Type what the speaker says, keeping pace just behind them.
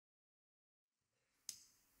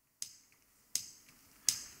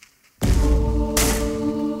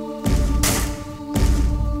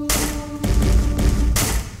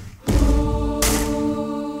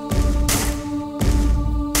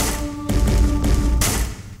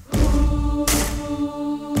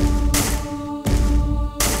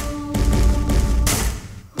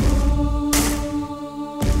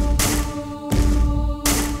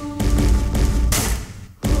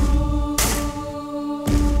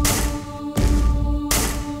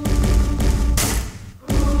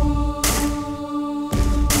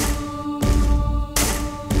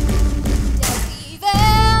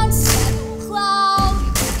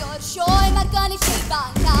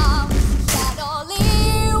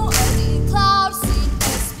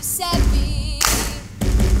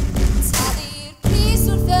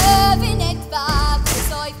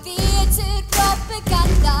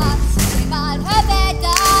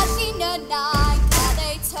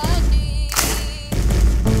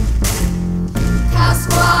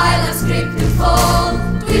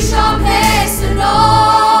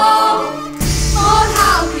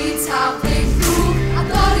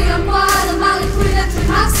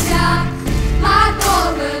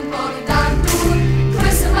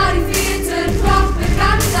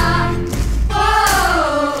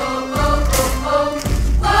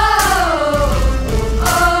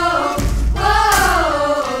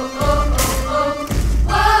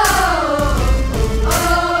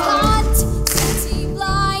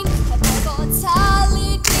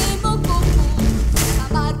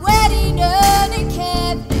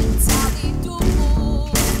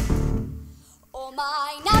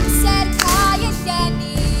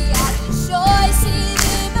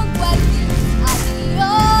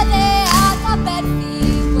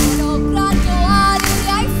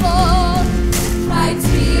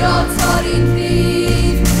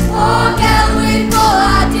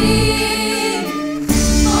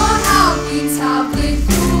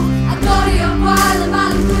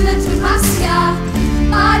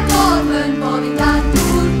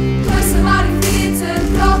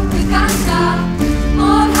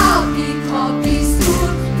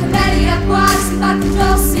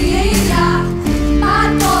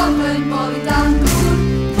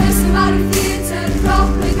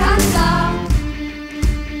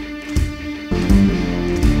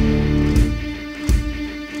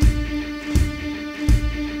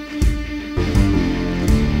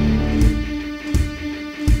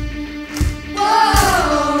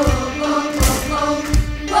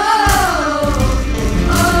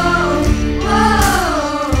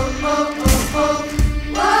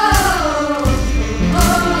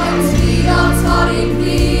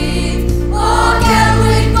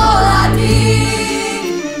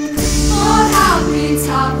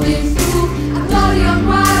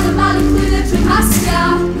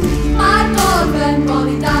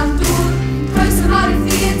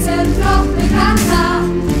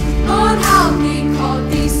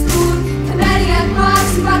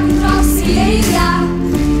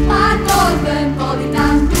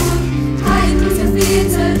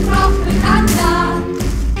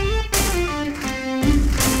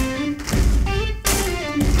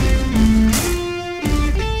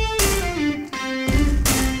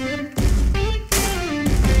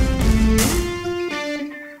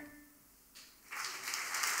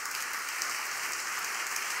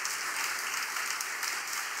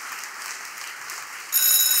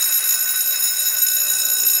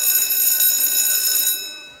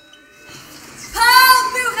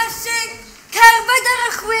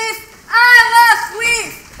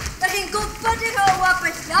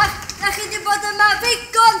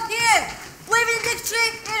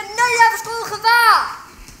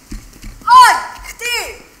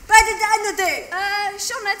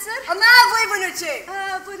Gwynedd, syr. A ma flwyddyn wyt ti?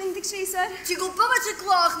 Blwyddyn 13, syr. Ti'n gwybod faint y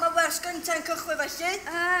gloch mae wers gynta'n cychwyn felly?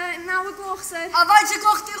 9 gloch, syr. A faint y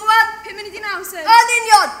gloch di rwan? 5:09, syr. Yn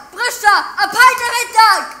union, brysa, a paid ar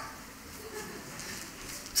edag!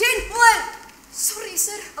 Ti'n hwyl? Sori,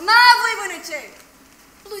 syr. A ma flwyddyn wyt ti?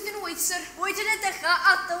 Blwyddyn 8, syr. Wyt ti'n edrych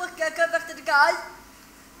adolygau gyfer dy gael?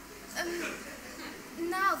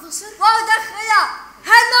 Naddo, syr. Wel, dechrau ia!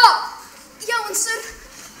 Heno! Iawn, syr.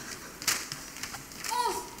 O,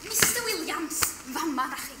 Mr Williams, fama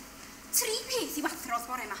na chi. 3 peth i wathrodd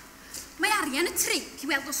bore yma. Mae arian y trip i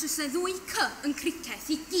weld os oes yna 2 C yn criceth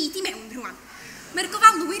i gyd i mewn rwan. Mae'r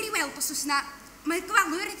gofalwyr i weld os oes yna... Mae'r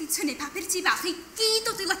gofalwyr wedi tynnu papur tu bach i gyd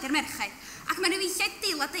o deiladu'r merched. Ac mae'n weithiau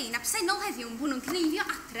deilad ein absennol heddiw yn bod nhw'n gneifio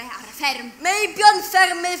adre ar y fferm. Meibion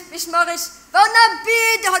ffermydd, Miss Morris. Fel na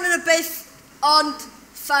byd ohonyn nhw byth, ond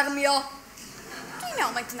ffarmio. Dwi'n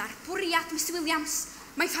meddwl mai dyna'r bwriad, Mr Williams.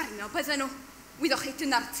 Mae ffarmio bydden nhw. Wyddoch chi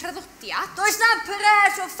dyna'r traddodiad? Does na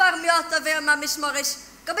pres o ffarmio da fe yma, Miss Morris.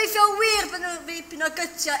 Gobeithio wir bod nhw'n ddipyn o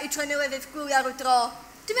gytia i troi newydd gwylio ar y dro.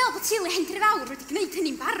 Dwi'n meddwl bod teulu Henry Fawr wedi gwneud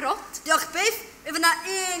hynny'n barod. Diolch byth. Fe fyna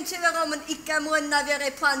 1 teulu rom yn 20 mlynedd i ar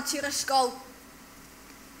ei plant i'r ysgol.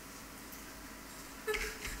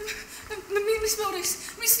 Miss Morris,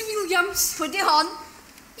 Mr Williams. Pwy di hon?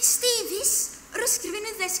 Miss Davies, yr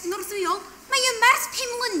ysgrifenyddus gynorthwyol. Mae ymers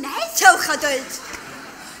 5 mlynedd. Tewch a dweud.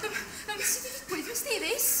 Sut i ddigwydd, Miss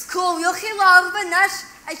Davies? Cwliwch chi lawr fynes.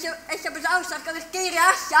 Eich bod amser gael eich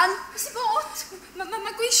geiriau allan. Beth sy'n bod?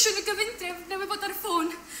 Mae gweision y gyfundref newydd bod ar y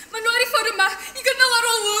ffôn. Mae nhw ar ei ffordd yma i gynnal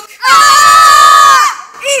arolwg.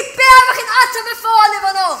 I be am chi'n atab y ffôn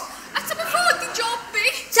efo nhw? Atab y ffôn di job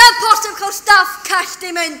i. Ta'n post am cael staff call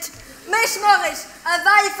di mynd. Miss Morris, y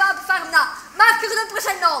ddau fab ffarmna. Marcwch yn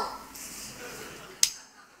bresennol.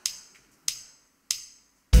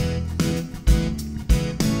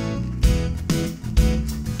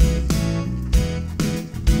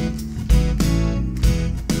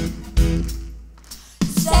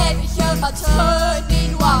 Mae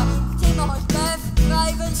tynnu'n wan, dim o holl beth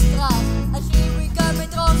braidd yn straf, a lliwi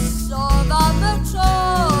gymryd droso fan y tro.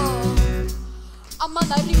 A mae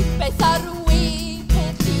yna rhywbeth ar wy,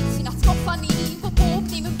 pob dydd sy'n atgoffa ni fod bob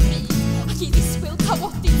dim yn bryd, ac i ddisgwyl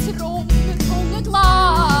tawodi trwm rhwng y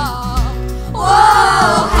glaw. O,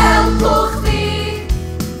 helpwch fi,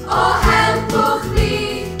 o, helpwch fi,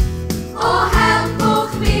 o,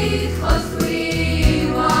 helpwch fi, chos dwi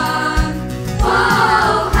wan.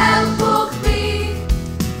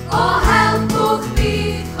 O, helpwch fi,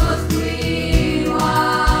 chos dwi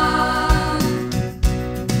wan.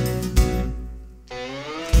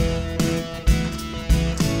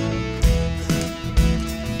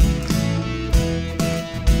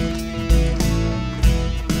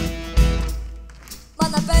 Ma'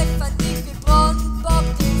 na beth yn dipyn bron, bob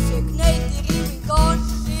dim sy'n gwneud i rywun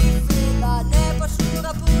golli ffydd a neb o siwr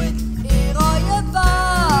a bwyd i roi y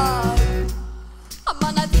bai. A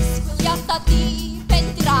ma' na ddisgwyliadau di, ben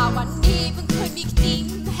draw a neb yn cynnig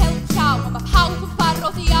dim help llawn, a ma' pawb yn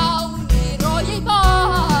barod iawn i roi ei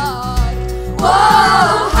bar. O,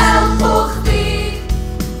 helpwch fi,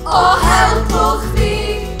 o, helpwch fi,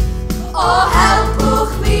 o,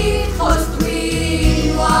 helpwch fi, chos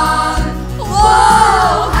dwi wan. O,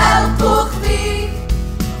 helpwch fi,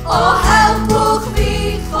 o, helpwch fi,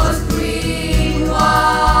 chos dwi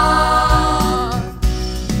wan.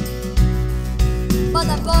 Ma'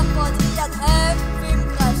 na bobl driad heb fi'n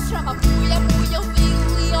bres, tra ma' mwy a mwy o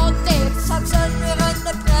filionwyr. Samsynwyr yn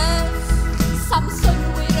y pres,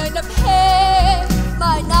 Samsynwyr yn y peth.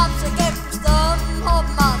 Mae'n amser gefnst ym mhob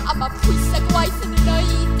man, a ma' pwysau gwaith yn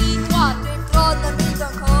wneud i'n wan. Dwi'n bron yn mynd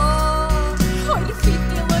o'n cwr, rhoi'r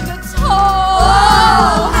ffidil yn y to. O,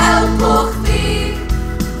 helpwch fi,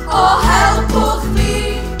 o, helpwch fi,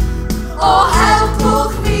 o,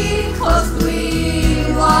 helpwch fi, chos dwi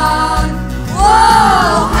wan. O,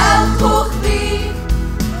 helpwch fi,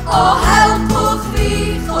 o, helpwch fi,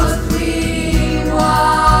 chos dwi wan.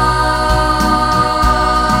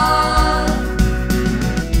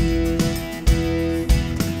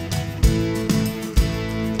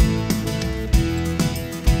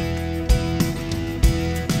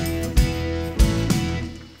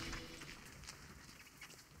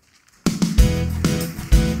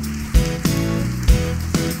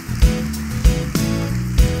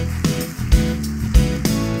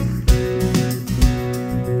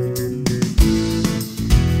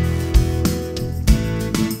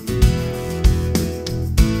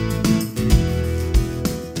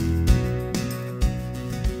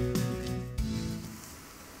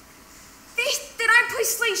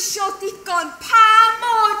 Pwysleisio digon pa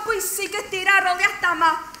mor bwysig ydy'r aroliadau yma.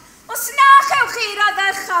 Os na chewch chi raddau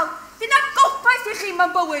uchel, fydd na gobaith hoffi chi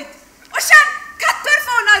mewn bywyd? Osian, cadw'r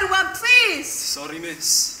ffôn ar rwan, please! Sorry, miss.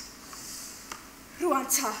 Rwan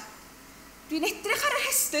ta, dwi'n edrych ar y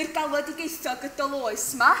rhestr galwedigaethol gydol oes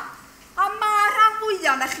ma, a mae'r rhan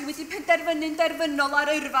fwyaf na chi wedi penderfynu'n derfynol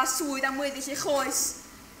ar yrfa swydd am weddill eich oes.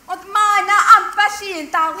 Ond mae yna ambell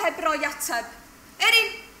un dal heb roi ateb.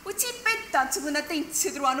 Erin, wyt ti bendant yn flyna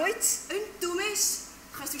deintydd rwan, wyt? Yndw, miss.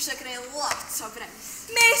 Chos dwi eisiau greu lot o frens.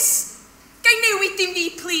 Miss, gai newid dim fi,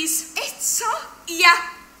 please. Eto? Ia,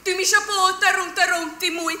 dwi'n eisiau bod ar rownd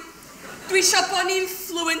dim mwy. Dwi eisiau bod yn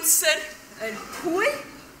influencer. Yn pwy?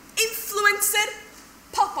 Influencer.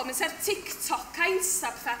 Pobl yn ser TikTok a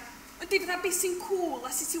Insta pethau. Ond di fydda beth sy'n cool, a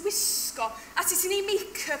sut i wisgo, a sut i'n ei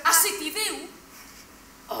make-up. A sut i fyw?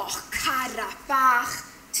 Och, cara bach.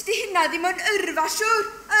 Tydi hynna ddim yn yrfa, siwr?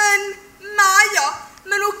 Mae o.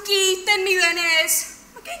 Maen nhw gyd yn millionaires.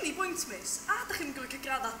 Mae gen i bwynt, miss. A da chi'n gwybod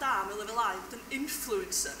graddau da mewn lefel A bod yn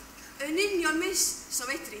influencer. Yn union, miss. So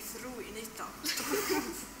fedri thrwy neud o.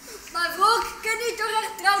 Mae fwg gen i dod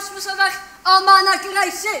ar draws mysafach, o mae yna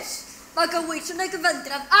crisis. Mae gywys yn ei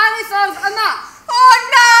gyfyndraf ar ei ffordd yma. O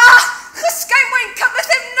na! Chysgai mwyn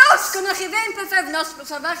cybythefnos! Gwnnwch chi fe'n pethefnos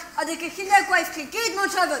mysafach, a dy gychynau gwaith chi gyd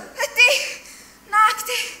mewn trefn. Ydy? Nag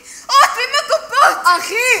di. O, dwi'n mynd gwybod! A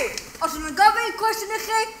chi, os yna'n gofyn cwestiwn i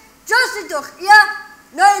chi, just ydwch, ia,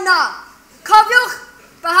 neu na. Cofiwch,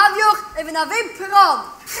 behafiwch, efo na ddim prom.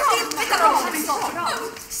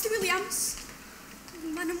 Mr Williams,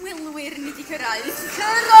 mae'n ymwelwyr ni wedi cyrraedd.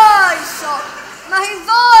 Cyroeso, mae hi'n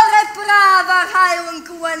fore braf ar hael yn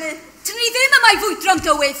Gwynedd. Dyn ni ddim yma i fwydro'n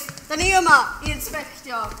gywydd. Da ni yma i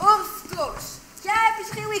inspectio. Wrth gwrs, lle bys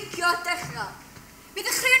chi licio dechrau? Mi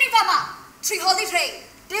ddechreuwn ni fama, trwy holi rhai.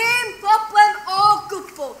 Dim problem o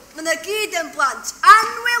gwbl. Mae yna gyd yn blant.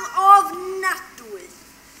 Anwyl ofnadwy.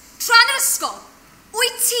 Tra'n yr ysgol,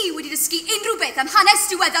 wyt ti wedi dysgu unrhyw beth am hanes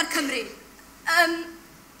diweddar Cymru?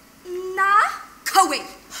 Na? Cywir.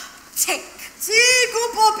 Tic. Ti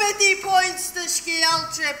gwybod beth di pwynt dysgu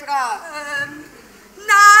algebra?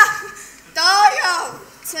 Na! Da iawn.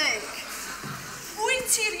 Tic. Wyt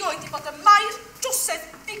ti rioed i bod yn Mair, Joseph,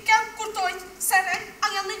 Digan, Gwrdoed, Seren,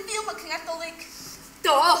 Angen neu Fil mewn Cyngherdolig?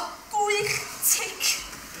 Do. Gwych, tic.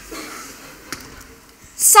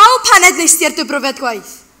 Sawl paned nes ti ar dy brofiad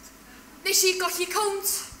gwaith? Nes i golli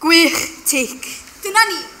cwnt. Gwych, tic. Dyna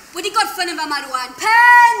ni, wedi gorffen yn fama rwan.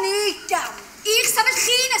 Penigan. I'ch safell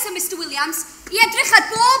chi nes o Mr Williams i edrych ar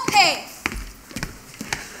bob peth.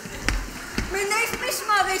 Mi wneith Miss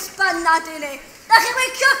Morris bannad i ni. Da chi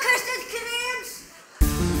licio custard creams?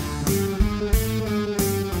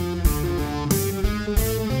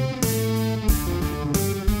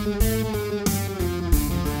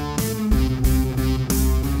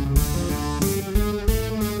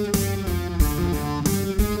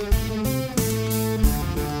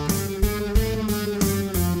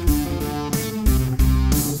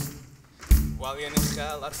 Waliau'n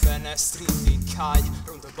uchel ar ffenestri di cau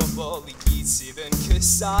rownd y bobl i gyd sydd yn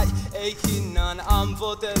cysau eu hunan am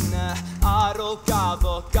fod yna ar ôl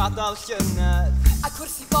gaddo gadael llynedd. Ac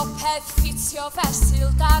wrth i bob peth ffitio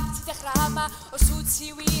fesul dar ti dechrau yma os wyt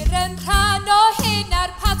ti wir yn rhan o hyn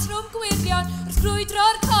ar patrwm gwirion wrth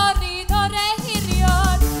grwydro'r corridor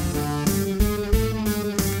ehirion.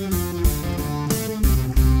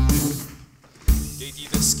 Gei di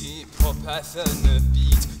ddysgu popeth yn y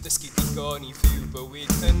byd, dysgu digon i fyw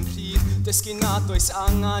bywyd yn rhydd, dysgu nad oes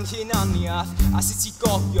angen hunaniaeth, a sut i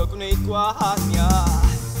gofio gwneud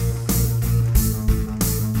gwahaniaeth.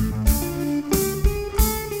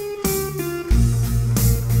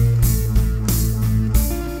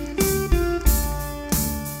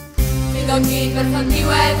 Bydd o gyd werth o'n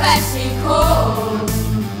diwedd felly cwm.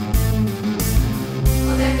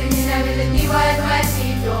 Ond erbyn hynna bydd y diwedd wedi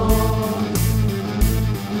dod.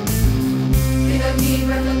 Bydd o gyd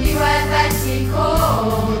werth o'n diwedd felly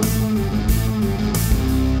cwm.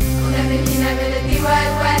 Ond erbyn hynna bydd y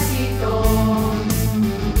diwedd wedi dod.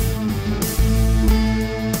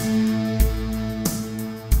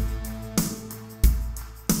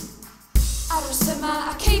 Aros yma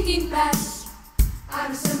ac ei di'n bell.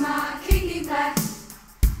 Aros yma ac ei di'n bell.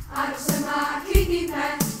 Aros yma ac ei di'n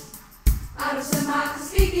bell. Aros yma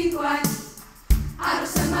ac ei di'n gwell.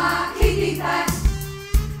 Aros yma ac ei di'n bell.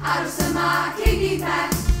 Aros yma ac ei di'n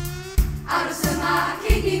bell. Aros yma ac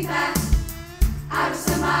ei di'n bell. Aros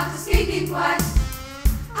yma ac ei di'n gwell.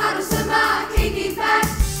 Aros yma ac ei di'n bell.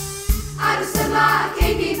 Aros yma ac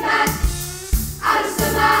ei di'n bell. Aros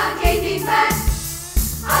yma ac ei di'n bell.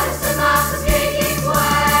 Aros yma ac ei di'n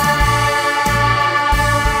gwell.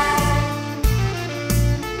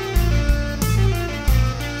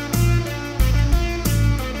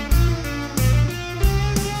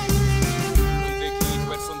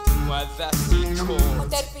 addethu cod.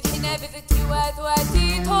 Ond erbyn hynny fydd y diwedd wedi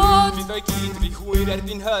dod. Fydd o'i gyd rhy hwyr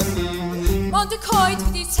erbyn hynny. Ond y coed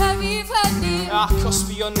wedi tyfu fyny. Ac os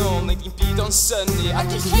fi o'n ôl, neu dim byd o'n synnu.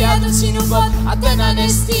 Ac i llead yn ti'n wybod, a dyna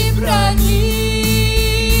nes di brynu.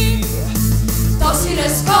 Dos i'r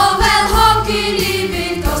ysgol fel hogyn i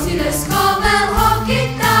fynd, dos i'r ysgol fel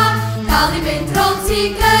hogyn da. Dal i fynd rownd ti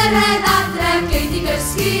gyrraedd adre, gei di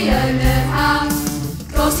gysgu yn yr haf.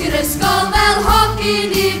 Dos i'r ysgol fel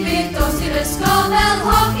hogyn i fynd, dos i'r ysgol fel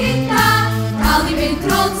hogyn da. Dal i fynd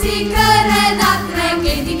rownd ti gyrraedd adre,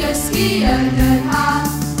 gei di gysgu yn yr haf.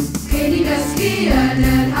 Gei di gysgu yn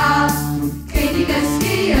yr haf. Gei di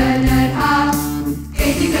gysgu yn yr haf.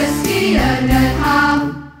 Gei di gysgu yn yr haf.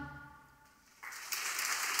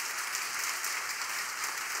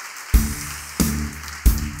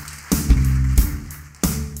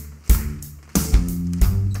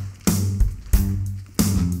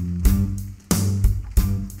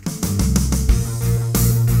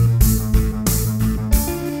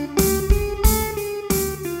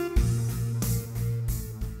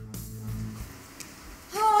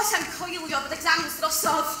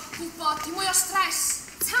 Gwybod, di mwy o stres.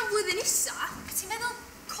 Tan flwyddyn nesa, beth ti'n meddwl?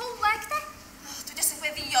 Coleg, de? Dwi jyst yn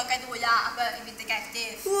gweddio gael ddwy a am i fynd y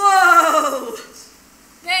Gaerdydd. Wow!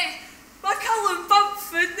 Ne? Mae Callum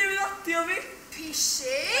Bamford newydd adio fi.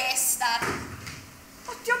 Pisi? Estar.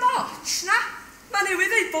 Adio moch na? Mae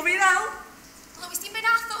newydd dweud bod fi ddel. Lywys di'n be'n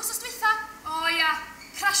ath o wrth ystwytha? O ia,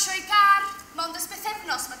 crasio i gar. Mond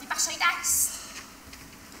ysbythefnos mae di basio i des.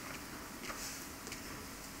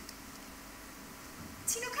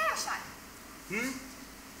 Ti'n oce allan?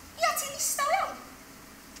 Ia, ti'n istal iawn.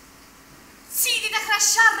 Ti di dechrau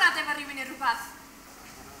siarad efo rhywun neu rhywbeth?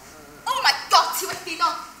 Oh my god, ti wedi no.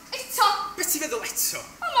 Eto. Beth ti'n feddwl eto?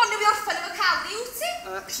 O, mon newydd orffan efo Cali, wyt ti?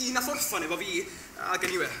 Hi nath orffan efo fi, ac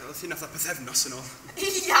anyway, oedd hi nath a pethefnos yn ôl.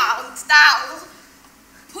 Ia, ond dal.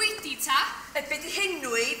 Pwy di ta? Be di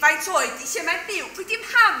henwi, faint oed i lle mae'n byw, pwy di'm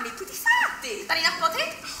hamni, pwy di thadi? Da ni'n abod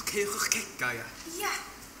hi? Cewch o'ch cega, ia. Ia.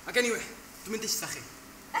 Ac anyway, dwi'n mynd eithaf chi.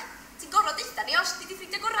 Ti'n gorfod eitha ni os di di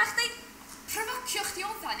ffrindio gorau chdi? Profocio chdi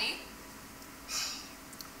odda ni?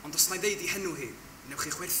 Ond os na i ddeud i henw hi, newch chi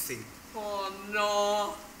chwerthu. O no.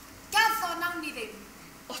 Gaddo nawn ni ddim.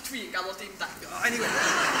 O dwi'n gael o dim da. Anyway,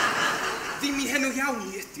 ddim i henw iawn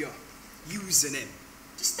i ydi o. Username.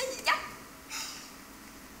 Just deud, ia?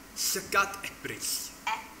 Llygad Ebrill.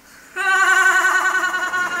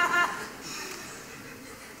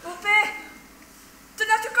 O be?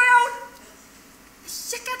 Dyna dwi'n go iawn?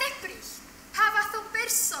 Llygad Ebrill? Ha fath o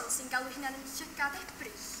berson sy'n galw hynna'n llygad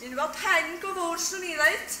Ebrill? Un fel pen go ddwr swn i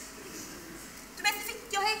ddeud. Dwi'n meddwl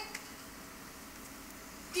ffidio hi.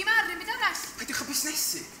 Dim ar yn byd arall. Peidiwch o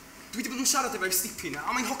busnesu. Dwi wedi bod yn siarad efo'r stipyn,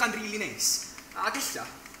 a mae'n hogan rili neis. Ac ella,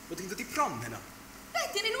 bod hi'n dod i prom heno. Be,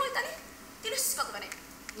 di'n un oed da ni? Di'n ysgol efo ni?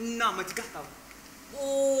 Na, mae di gadael.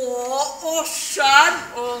 O, Osian,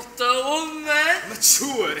 o dy woman.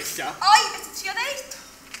 Mature, ella. Oi, beth ti'n trio ddeud?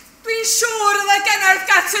 Dwi'n siŵr yna genna'r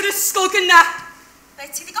gat yr ysgol gynna. Be,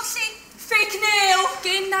 ti di golli? Fake nail.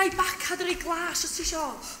 Genna i bacad yr ei glas os ti sio.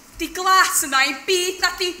 Di glas yna i'n byd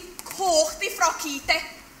na di coch di ffroc i de.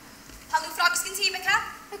 Pa nhw'n ffrog sgyn ti, Beca?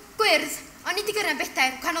 Gwyrdd, o'n i di gyrra'n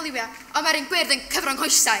bedair, canol liwia, ond mae'r un gwyrdd yn cyfro'n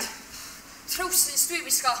coesau. Trowsus dwi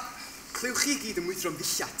wisgo. Clywch chi gyd yn wythro'n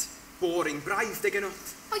ddilliad. Boring, braidd deg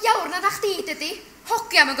enod. O iawn, na da chdi, dydi?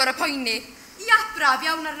 Hogi am yn gorau poeni. Ia, braf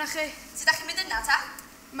iawn arna chi. Ti da chi'n mynd yna, ta?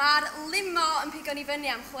 Mae'r limo yn pigo ni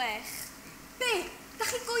fyny am 6. Be, da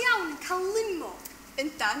chi go iawn cael limo?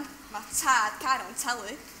 Yndan, mae tad car yn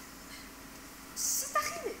talu. Sut da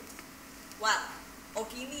chi'n mynd? Wel, o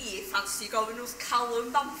gyn i ffansi gofyn wrth Callum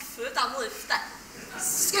Bamford am lyft de.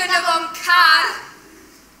 Sgynna fo'n car.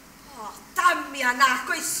 O, damia na,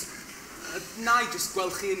 gweis. Na i just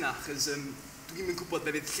gweld chi yna, chys dwi'n mynd gwybod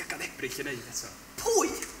be fydd llygad Ebrill yn neud eto. Pwy?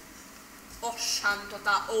 Osian dod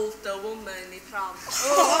â older woman i prom.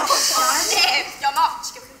 Ne, dio moch,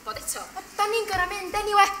 gewch chi'n gwybod eto. Da ni'n gorau mynd,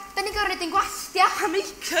 anyway. Da ni'n gorau neud yn gwastia.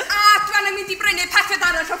 Jamaica? A, dwi'n mynd i brynu pethau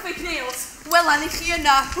arall o fake nails. Welan i chi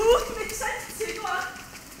yna. Dwi'n mynd sensi, gwan.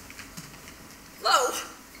 Low,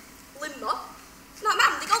 limo? Na,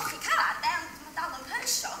 mam, di golchi car, de, ond mae'n dal yn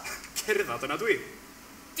persio. Cerddad yna dwi.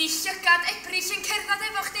 Di llygad Ebrill yn cerdded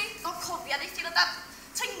efo chdi? O, cofia neith i ddod ar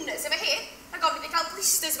trainers efo hi. Mae gofyn i cael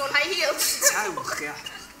blisters mewn high heels. Tewch, ia.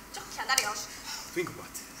 Jocian, Darios. Dwi'n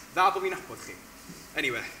gwybod. Dda bod fi'n abod chi.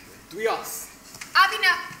 Anyway, dwi off. A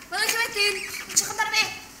finna, wel i chi wedyn. Tiwch amdano fi.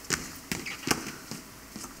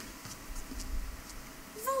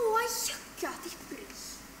 Fo a llygad Ebrill.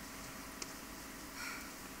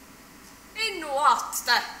 Enw ot,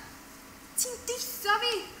 de. Ti'n deitha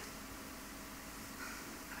fi?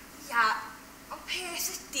 Ia, ond peth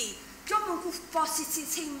ydi, diolch yn gwybod sut ti'n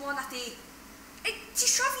teimlo na di. Ei, ti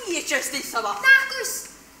isio fi just ddeitha fo? Nag oes.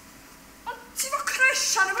 Ond ti fo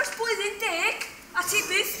crysian efo'r blwyddyn 10, a ti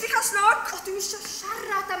byth di cael snog? O, dwi'n eisiau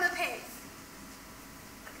siarad am y peth.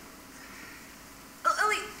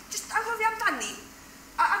 Yli, just anghofio amdani.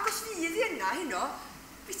 Ac os fydd i yna hynno,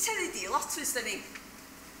 fi teddu di lot fys da ni.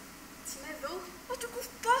 Ti'n meddwl? O, dwi'n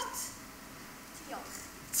gwybod. Diolch.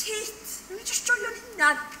 Tit, mi'n just joio'n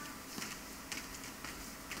hunan.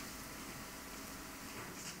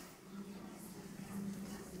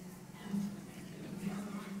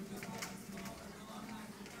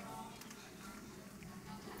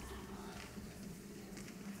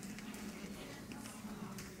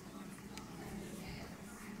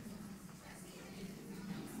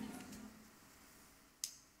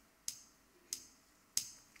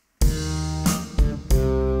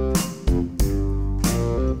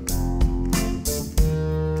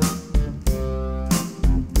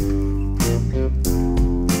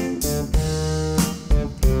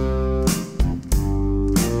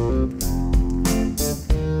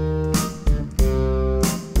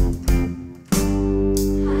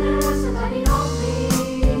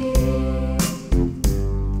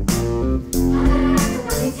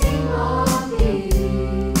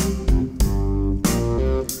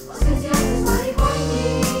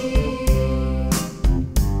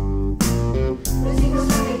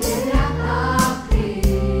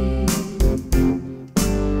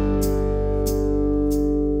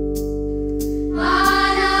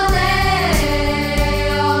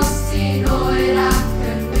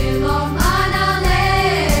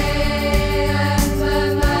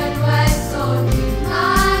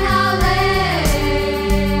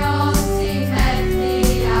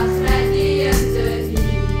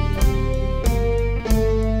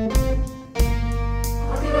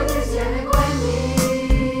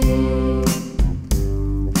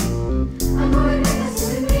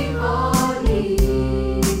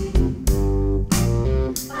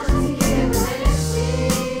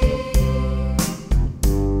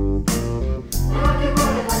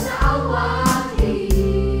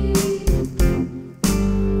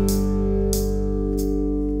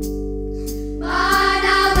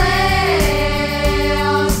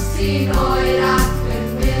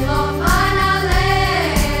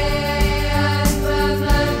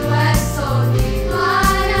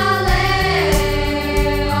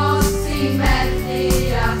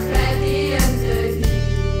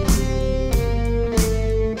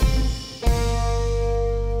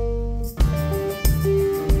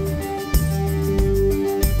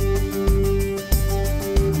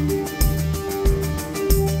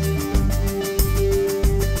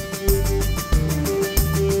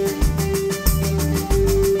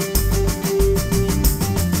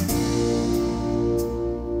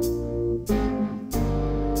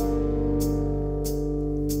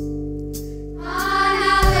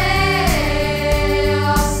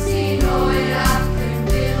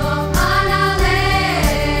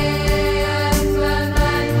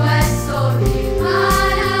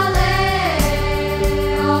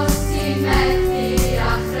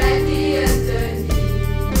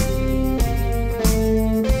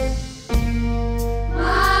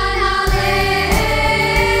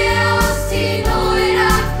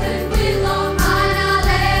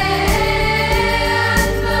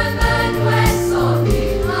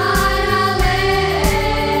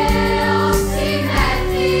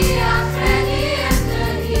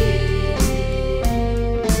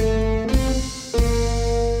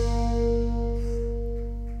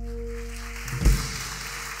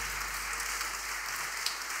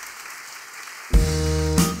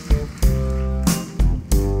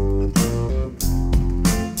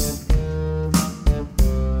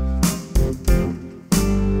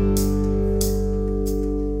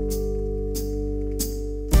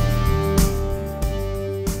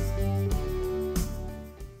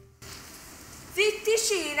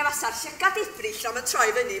 fasa'r llygad Ebrill am y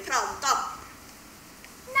troi fyny prawn, do?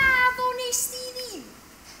 Na, fo nes di ddim.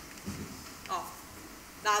 O,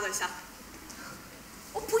 na ddwy sa.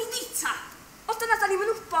 O pwy dita? O dyna da ni'n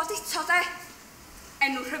wybod eto, de?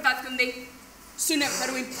 Enw rhyfedd Cwmni. Swnio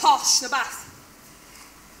fel rhywun posh na bath.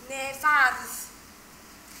 Ne fardd.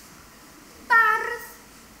 Bardd.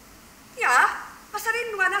 Ia, fatha'r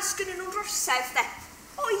enwan asgyn nhw'n rorsedd, de?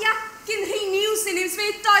 O ia, gyn rheini usernames fe,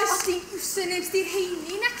 does? O di usernames di'r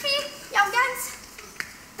heini na chi? Iawn, gant.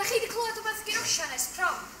 Da chi wedi clywed o beth gynosio nes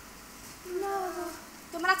prom? No.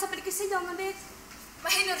 Dwi'n mynd ateb yn y gysuddol na'n byd.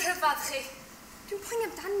 Mae hyn yn rhyfedd chi. Dwi'n poeni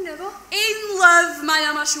amdano fo. In love mae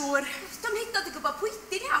am a siŵr. Dwi'n hyd yn gwybod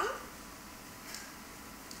pwydyr iawn.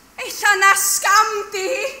 Eilla na scam di.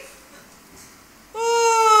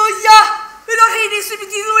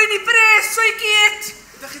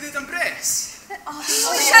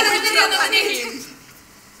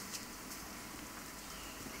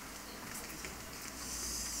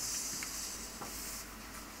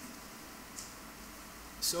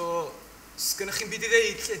 So, sgynnych chi'n byd i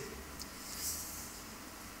ddeud, lle?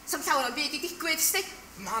 Sam llawer o'n byd i digwydd, sti.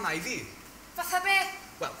 Ma' na i fi. Fatha be?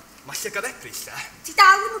 Wel, mae llygad Ebrill, da. Ti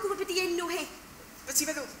dal ddim yn gwybod beth i enw hi. Be ti'n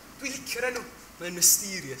feddwl? Dwi'n licio'r enw. Mae'n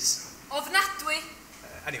mysterious. Ofnadwy.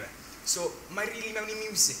 Anyway, so mae'n rili mewn i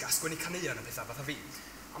music a sgwennu caneuon a bethau fatha fi.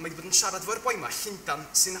 A mae wedi bod yn siarad fo'r boi ma Llundan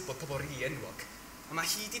sy'n nabod pobl rili enwog. A mae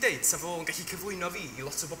hi wedi deud sa fo'n gallu cyflwyno fi i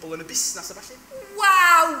lot o bobl yn y busnes a falle.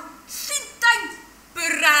 Waw! Llundain!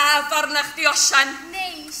 Braf arna chdi, Osian.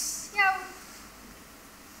 Neis, iawn.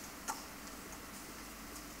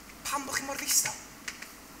 Pam bo chi mor ddistaw?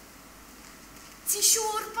 Ti'n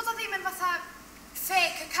siŵr bod o ddim yn fatha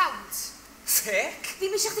fake account? Fake?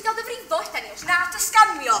 Ddim eisiau chdi gael dy frifo, ydyn ni. Na, dy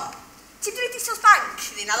sgamio. Ti'n dweud details bank,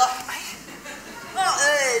 ddyn na ddo? O,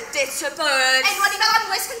 data bird. Enwa ni fel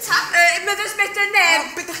anwes cyntaf. Myddys met y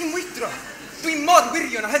neb. Be da chi'n mwydro? Dwi'n mor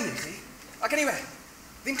wirion a hynny chi. Ac anyway,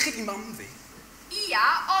 ddim chi di mam fi. Ia,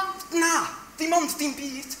 ond... Na, dim ond dim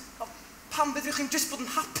byd. O, pam fedrwch chi'n just bod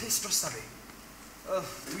yn hapus dros da fi?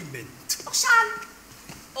 Dwi'n mynd. O, Sian.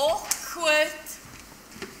 Awkward.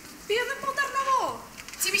 Fi oedd yn bod arno fo?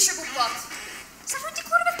 Ti'n isio gwybod? Sa rwy'n di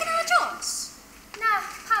clywed beth gyda Jones? Na,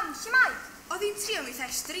 pam, lle mai? Oedd hi'n trio mi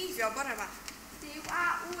thai streifio bore yma. Dyw a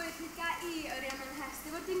wyth hyd ga i yr iawn yn hest.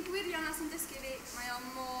 Dyw dim gwirion as yn dysgu fi. Mae o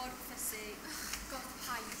mor ffysu. God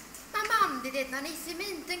paid. Mae mam di dweud na neith i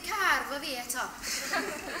mynd yn car fo fi eto.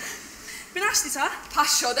 Be nas di ta?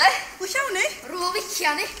 Pasio, de? Wel llawn ni. Rwyl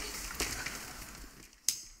wicia ni.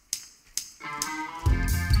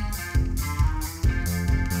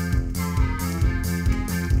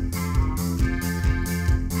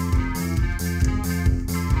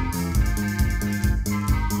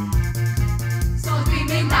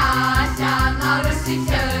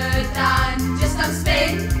 Cerdd, just am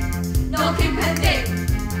spin, no cyn pen dim.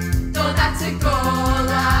 Dod at y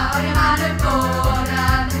gola, o'r man y bora,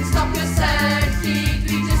 yn stopio syrllu,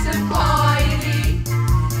 dwi just yn poeri.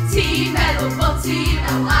 Ti'n meddwl bod ti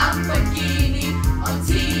fel Lamborghini, ond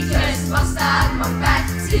ti just wastad mor bell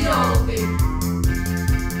tu ôl fi.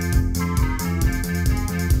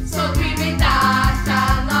 So dwi'n mynd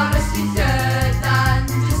allan o'r ysgol Cerdd,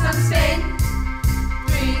 just am spin.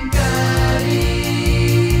 Dwi'n gyrru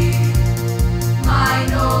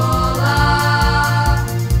mae'n ola,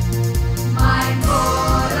 mae'n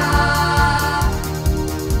bora,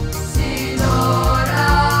 sy'n ora,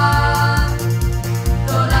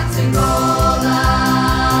 dod at y gola.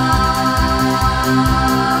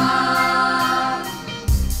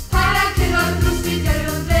 Paid â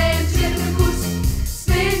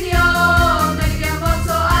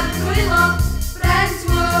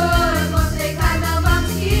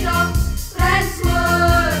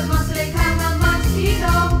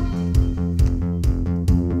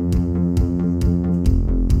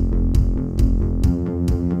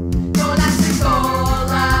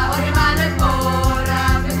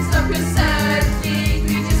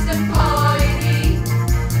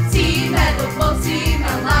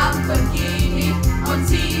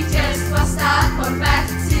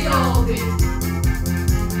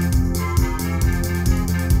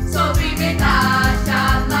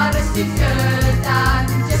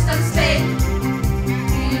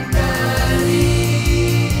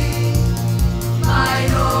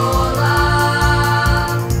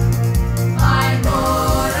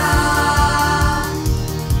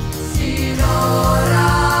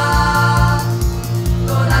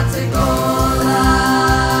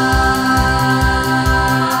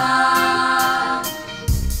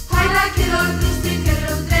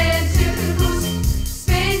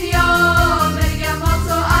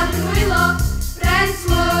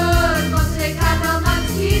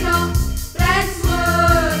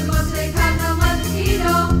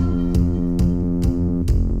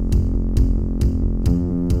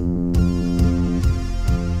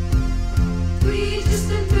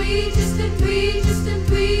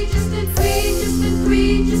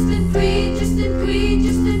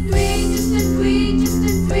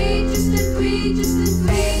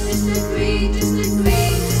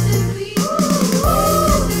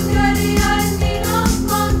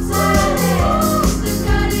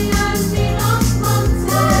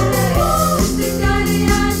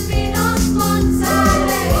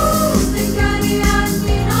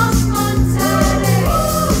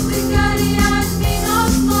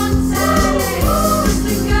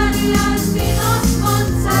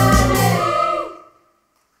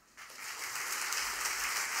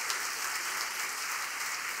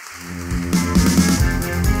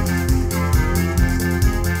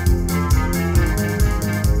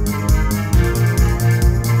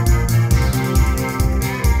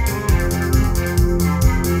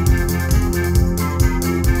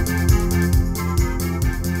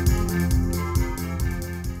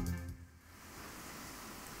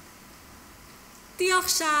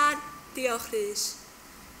Diolch, Rhys.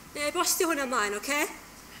 Bosti hwnna ymlaen, oce?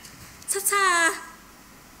 Ta-ta!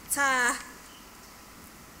 Ta!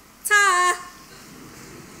 Ta!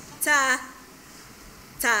 Ta!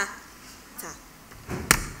 Ta! Ta!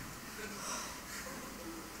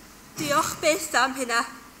 Diolch byth am hynna.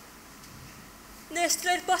 Nes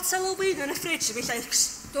drwy'r botel o wyn yn y ffridge fi lleics.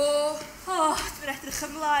 Do. Dwi'n edrych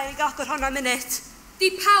ymlaen i gagor honna munud.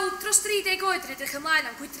 Di pawb dros 30 oed yn edrych ymlaen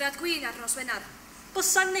am gwydrad gwyn ar nos Wenar.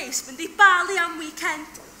 Bysa'n neis mynd i balu am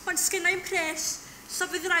weekend, ond sgynnau'n pres, so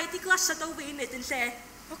fydd rhaid i glasad o wyn nid yn lle.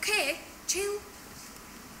 Oce, chill.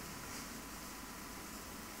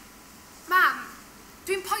 Mam,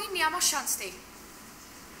 dwi'n poeni am osiant di.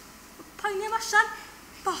 Poeni am osian?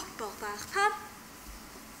 Bobl bach, pam?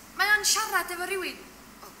 Mae o'n siarad efo rywun,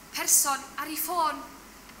 person ar ei ffôn.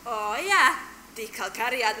 Ia, di cael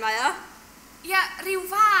cariad mae o. Ia, rhyw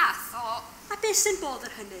fath o... A beth sy'n bod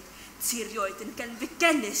ar hynny? Ti rioed yn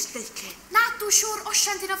genfigennus, deici. Na, dwi'n siŵr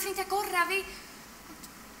osiant un o ffrindiau gorau fi.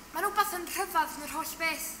 Mae rhywbeth yn rhyfedd yn yr holl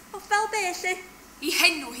beth. Fel be, lle? I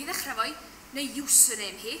henw hi ddechrau fo'i, neu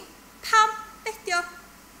username hi. Pam, bedio?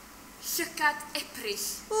 Llygad Ebrill.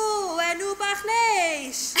 Enw bach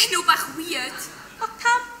neis. Enw bach weird.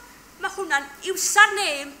 Pam? Mae hwnna'n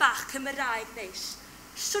username bach Cymraeg neis.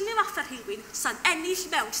 Swnio fath ar rhywun sa'n ennill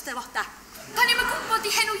mewn stefoda. Da ni'n gwybod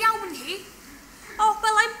i henw iawn hi.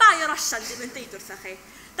 Wel, ein bai o'r osian ddim yn deud wrthych chi.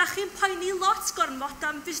 Da chi'n poeni lot gormod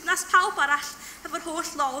am busnes pawb arall efo'r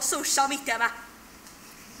holl lol social media yma.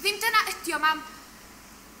 Ddim dyna ydi o, mam.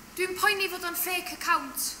 Dwi'n poeni fod o'n fake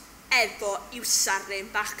account. Efo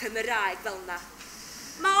username bach Cymraeg fel yna.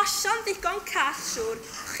 Mae osian ddigon call siŵr.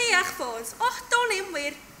 Chi a'ch ffôns, do'n i'm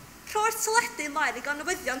wir. Rho'r teledu ymlaen i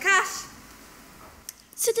gonwyddion call.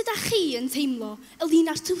 Sut ydych chi yn teimlo y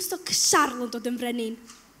lun ar tywsog Siarl yn dod yn frenin?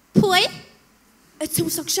 Pwy? Y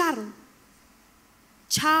tywsog Siarl.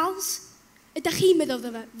 Charles, ydych chi'n meddwl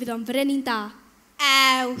fydd o'n frenin da?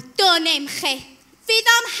 Do'n i'm chi.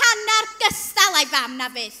 Fydd o'n hanner gystal a'i fam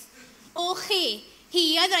na fydd. O chi, hi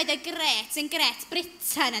oedd roed y gret yn Gret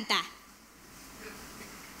Britain yn da.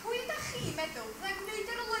 Pwy ydych chi'n meddwl fyddai'n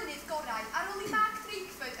gwneud yr olynydd gorau ar ôl i Mark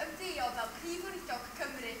Drakeford ymddeol fel Prif Weinidog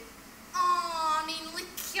Cymru? Ni'n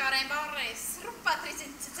licio'r ein Boris. Rhywbeth reit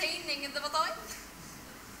entertaining yn ddyfod oedd.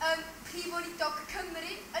 Prif Weinidog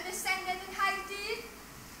Cymru yn y Senedd yn Nghaerdydd?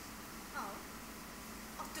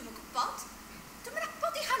 Dwi'n yn gwybod. Dwi'n yn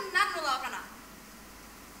abod i hanner nhw lawr fanna.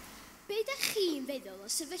 Be ydych chi'n feddwl o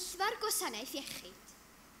sefyllfa'r gwasanaeth iechyd?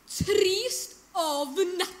 Trist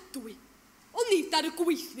ofnadwy. O nid ar y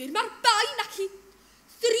gweithwyr, mae'r bai nac i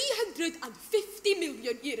 350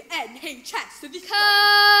 miliwn i'r NHS ydi.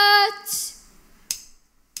 Cut!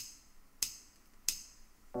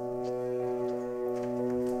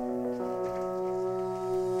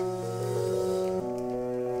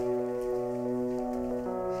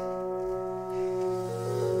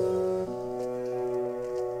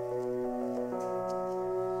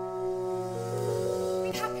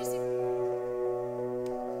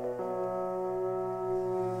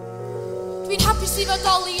 Dwi'n hapus i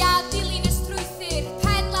fodoli a dilyn y strwythyr,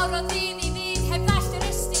 pen lawr o ddyn i fyd heb ddallt yr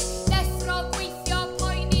ysdi, deffro, gweithio,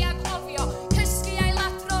 poeni a clofio, cysgu a'i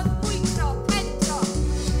ladrodd, bwytro, pentro.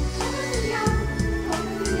 Popeth yn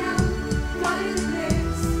iawn, gwared yn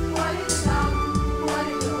lips, gwared yn llawn,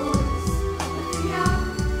 gwared yn wrth,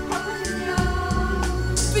 popeth yn iawn.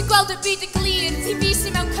 Dwi'n gweld y byd y glir, ti fi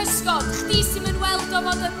sy'n mewn cysgod, chdi sy'n mynd weld o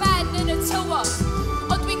fod y ben yn y tywod,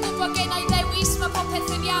 ond dwi'n gwybod gen i ddewis, mae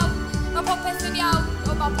popeth yn iawn. Mae popeth yn iawn,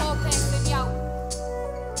 mae popeth yn iawn.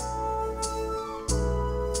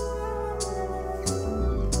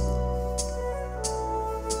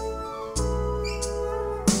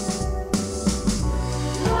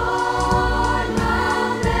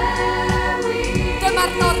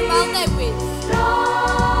 Normal newydd. Dyma'r normal newydd.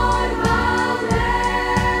 Normal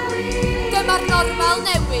newydd. Dyma'r normal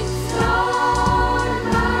newydd. Normal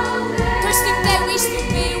newydd. Does dim dewis dwi'n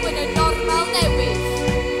byw yn y normal newydd.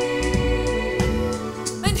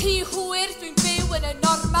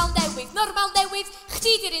 Normal newydd,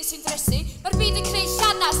 chdi di'r un sy'n dresu. Mae'r byd yn creu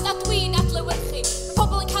llanast a dwi'n adlewyrchu. Mae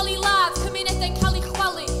pobl yn cael ei ladd, cymunedau'n cael ei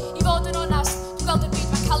chwalu. I fod yn onast, dwi'n gweld y byd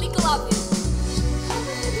mae'n cael ei gladdu.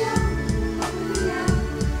 Popeth yn iawn, popeth yn iawn.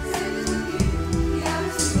 Sefyll yn gyw, i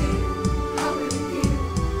aros yn gyw. Popeth yn gyw,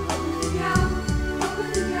 popeth yn iawn,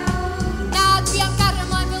 popeth yn iawn. Na, dwi am gario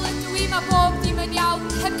ymlaen fel ydw i, mae bob dim yn iawn.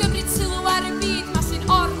 Heb gymryd sylw ar y byd, mae sy'n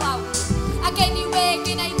orlawn. Ac anyway,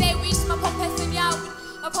 gen i ddewis, mae popeth yn iawn.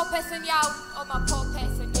 Mae popeth yn iawn, mae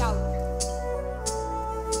popeth yn iawn.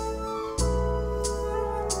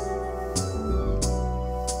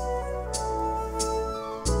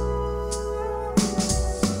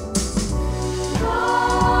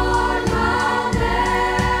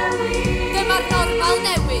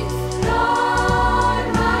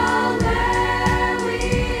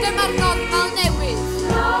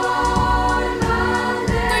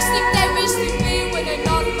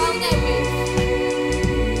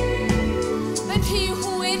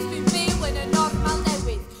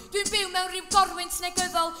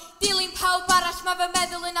 arall mae fy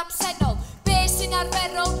meddwl yn absennol. Be sy'n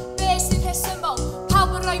arferol, be sy'n rhesymol.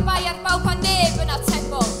 Pawb yn rhoi bai ar bawb a neb yn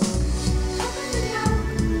atebol.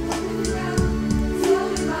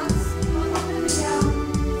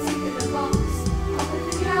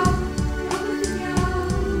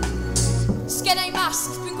 Sgennau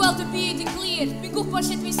masg, dwi'n gweld y byd yn glir. Dwi'n gwybod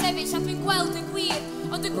lle dwi'n sefyll a dwi'n gweld y gwir.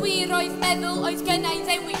 Ond y gwir oedd meddwl oedd gennau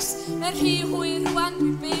ddewis. Yn rhy hwyr rwan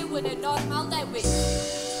dwi'n byw yn y normal newid.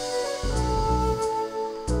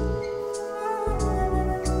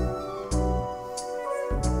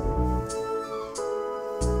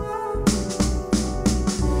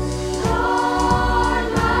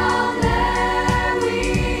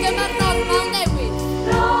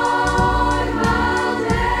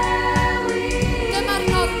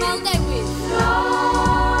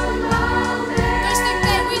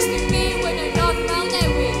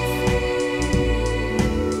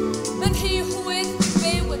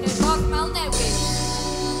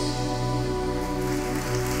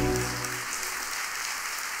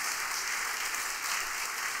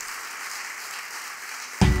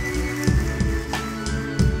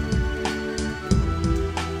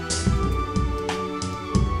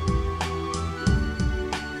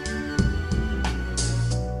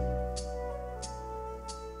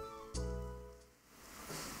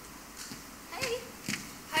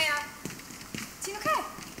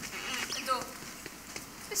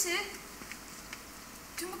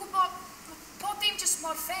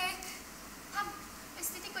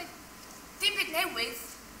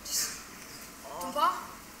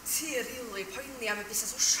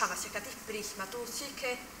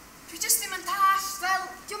 Dwi jyst ddim yn dall, fel,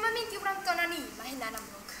 diwm yn mynd i wrando na ni, mae hynna'n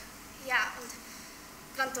amlwg. Ia, ond,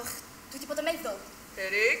 gwrandwch, dwi wedi bod yn meddwl.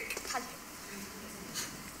 Erig? Hannu.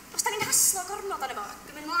 Os da ni'n haslo gormod arno fo,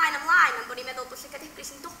 dwi'n mynd mlaen am bod ni'n meddwl bod llygad Ebrill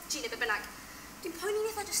sy'n dodgy neu be bynnag. Dwi'n poeni'n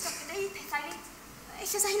eitha jyst o gwneud pethau ni.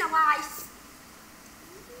 Eich sa hynna waith.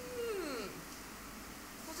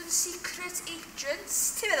 Bod yn secret agents,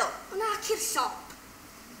 ti'n meddwl? Hwna Cirllop.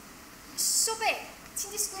 So be,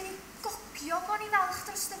 ti'n disgwyl ni gogio bo ni falch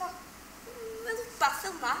dros efo? Fel wbath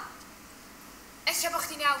fel yma. Ella bo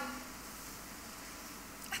chdi'n iawn.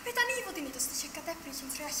 A be da ni fod i wneud os dy llygad Ebrill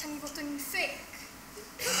yn troi allan i fod yn ffec?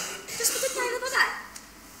 Jyst bod yn gael efo de?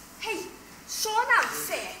 Hei, sôn am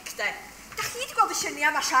ffec, de. Da chi wedi gweld y llunia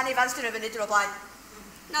mae Sian Evans dyn nhw fyny dyn o blaen?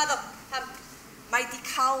 Na ddo, mae di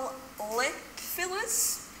cael lip fillers.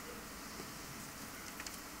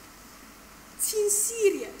 Ti'n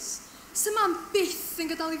serious? Sa mam byth yn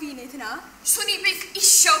gadael i fi wneud hynna? Swn i byth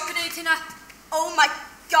isio gwneud hynna. Oh my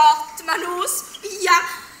god, ma nhw's. Ia,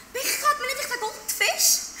 bechod, mae'n edrych na goldfish.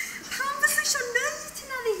 Pam fysa isio wneud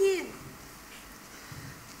hynna ddi hun?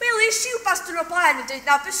 Wel, eisiau rhywbeth dyn o blaen yn dweud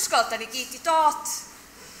na bysgod, da ni gyd i dod.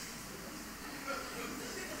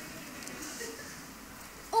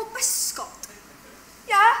 O bysgod?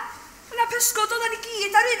 Ia, yna bysgod oedd da ni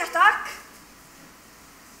gyd ar un adag.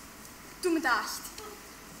 Dwi'n mynd allt.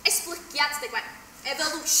 Esblygiad, dy Gwen.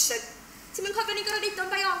 Evolution. Ti'n mynd cofio ni gorau neud o'n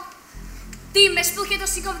bai o? Dim esblygiad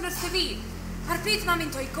os i gofyn wrtho fi. Mae'r byd ma'n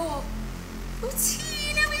mynd o'i go. Wyt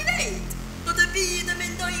ti newydd ddeud bod y byd yn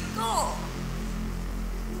mynd o'i go?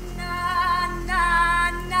 Na, na,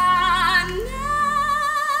 na, na.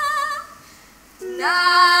 Na,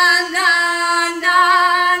 na, na,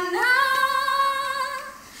 na.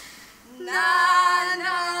 Na,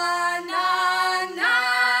 na, na, na,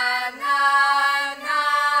 na, na,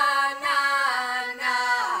 na, na,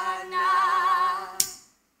 na.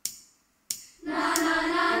 Na na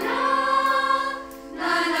na na,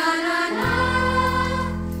 na na na na,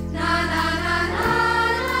 na na na na, na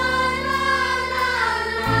na na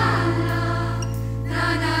na, na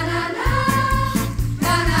na na na,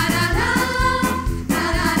 na na na na,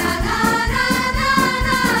 na na na na,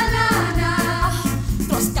 na na na na.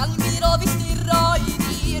 Dros ganmir o filltiroedd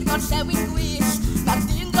i'r gorllewin gwyllt. Mae'r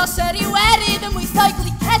dyn dros yr Iwerydd yn mwytho i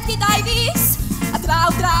gliced gydau fus. A draw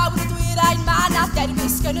draw yn y dwyrain ma' na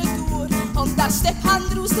derfysg yn y dŵr. Ond ar step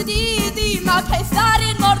Andrews y dydd i mae pethau'r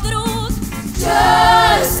un mor ddrwg.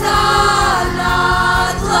 Just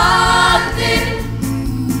anadladyn.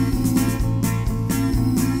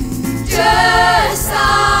 Just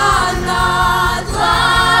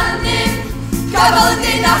anadladyn. Gafael yn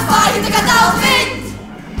dyn a ffaid y gadael fynd.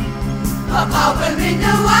 Mae pawb yn mynd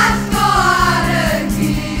yn wallgo ar y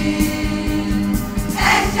cyd.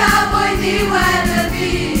 Ella bod ddiwedd y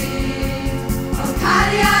byd. Ond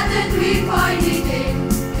cariad yn dwi'n poeni dim.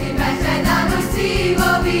 Cyn belled dan oes ti fo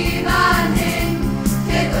fi fan hyn.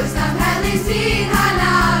 Lle does na'm helyn sy'n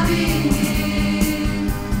hana fi hun.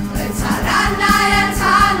 Y tarannau a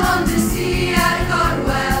tan ond y si ar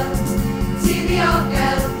gorwel. Ti'n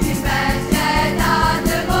ddiogel cyn belled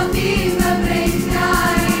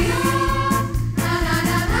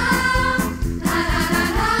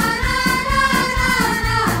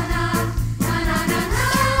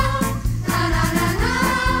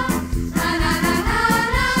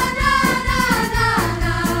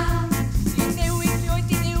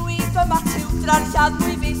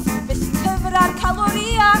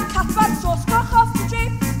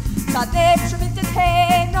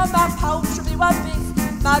mae pawb trwy mi wabydd.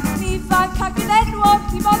 Mae'n ifanc ac yn enwog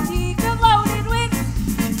i fod i gyflawni'n wyn.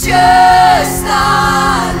 Just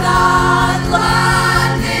an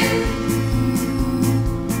adlanyn.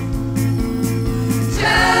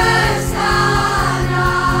 Just an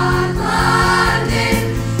adlanyn.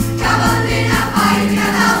 Cafodd hyn a paid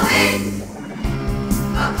gadael hyn.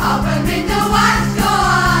 Mae pawb yn mynd y wallo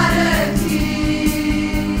ar y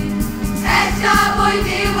cyd. Ella boed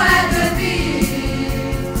diwedd y byd.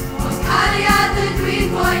 Ond cariad y dwi'n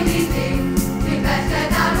boen i ddim. Dwi'n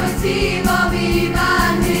belled ar oes ti fo fi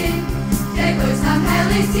fan hyn. Degwys am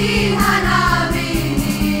helu ti hanaf i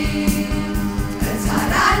ni. Y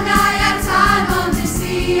tarannau a'r tan ond y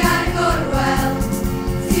si ar gorwel.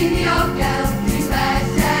 Ti'n ddiogel, dwi'n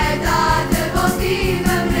belled a dy bod ti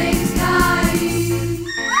fy mreichiau.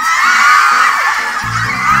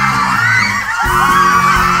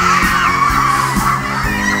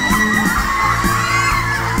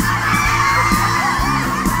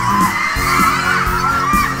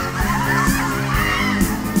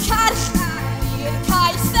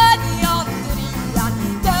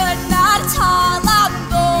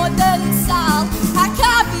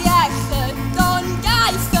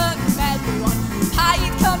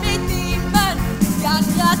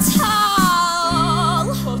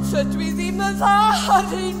 Dwi ddim yn dda ar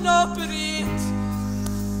hyn o bryd.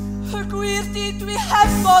 Y gwir di dwi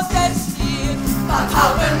hefod ers hyd. Mae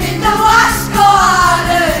pawb yn mynd y wasgo ar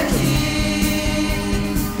y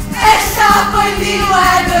cyd. Ella boed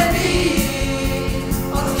ddiwedd y byd.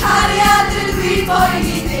 Ond cariad y dwi boen i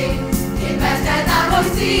ddim. Cyn belled ar oes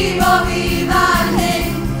ti fo fi fan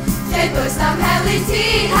hyn. Lle does am helu ti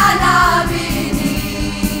hanaf i ni.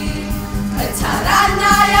 Y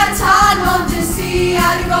tarannau a'r tan ond yn si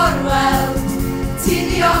ar gorwel. Ti'n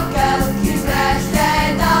ddiogel cyn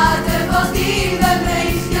belled a dy bod i fy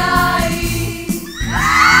mreichiau.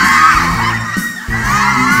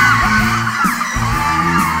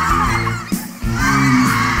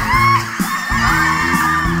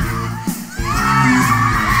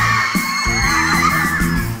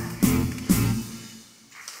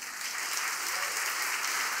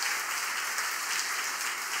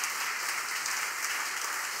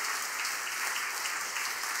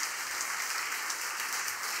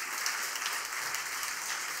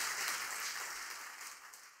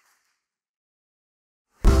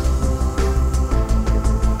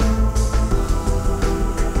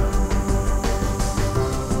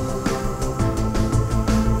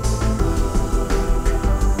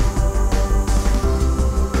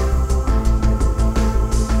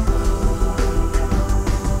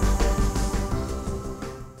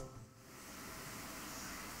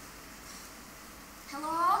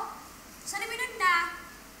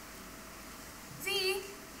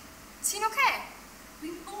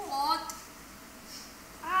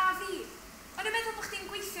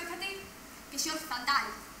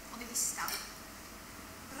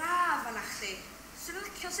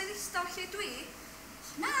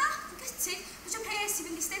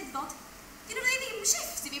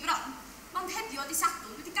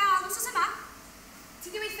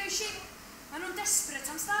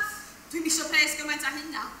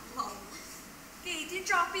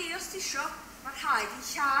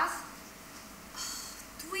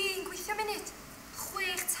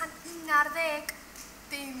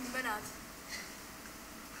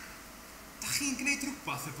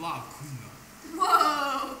 Y blaw Cwmni.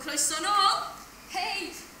 Wow, croeso nôl.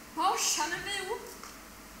 Hei, mae Osian yn fyw.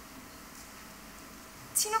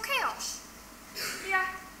 Ti'n oce, Osh? Ia,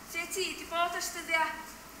 lle ti di bod ers dyddiau?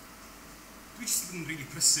 Dwi jyst yn rili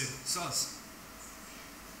prysur, sos.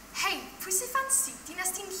 Hei, pwy sy'n ffansi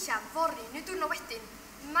dinas ti'n lladd fori neu diwrnod wedyn?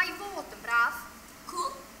 Mae fod yn braf.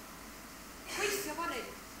 Cool. Gweithio fori.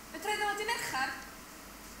 Fedra i ddod i merchar?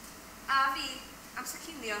 A fi, amser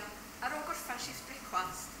cinio, ar ôl gorffan shift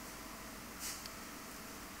brecwast.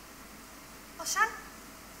 Osian?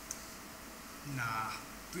 Na,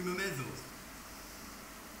 dwi'n yn meddwl.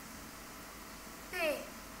 Be?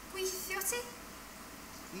 Gweithio ti?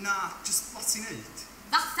 Na, just lot i wneud.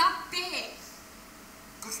 Fatha be?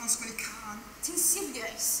 Gorffan sgwennu can. Ti'n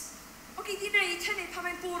serious? O gei di wneud hynny pa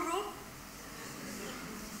mae'n bwrw?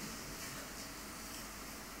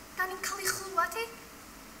 Da ni'n cael ei chlywed ti?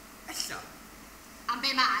 Ella. Am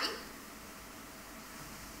be mai?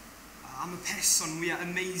 Am y person mwyaf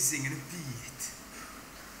amazing yn y byd.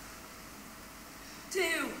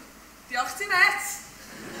 Tiw, diolch ti met.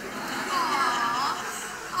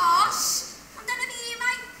 Osh, amdana fi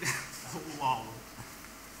mai. Wow.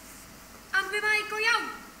 Am be mai go iawn?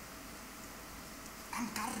 Am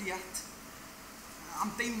gariad.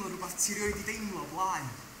 Am deimlo rhywbeth ti rioed i deimlo blaen.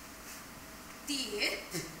 Di?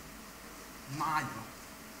 Mae o.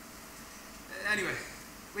 Anyway,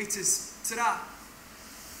 waiters, ta-ra.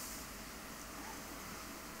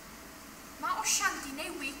 Mae osian di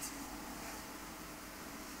newid.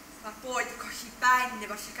 Mae'r boi di colli ben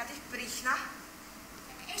efo'r llygad Ebrill na.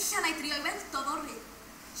 Ella na i drio i weld o fory.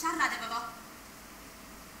 Siarad efo fo.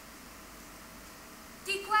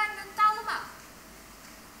 Di Gwen yn dal yma?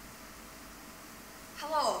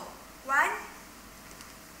 Helo, Gwen?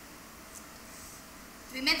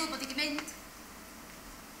 Dwi'n meddwl bod i di mynd.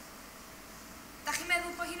 Da chi'n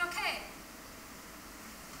meddwl bod hi'n oce?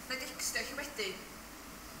 Na di hicstio chi wedi.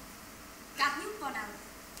 Gad ni wybod nawr.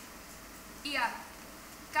 Ia,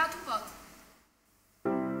 gad wybod.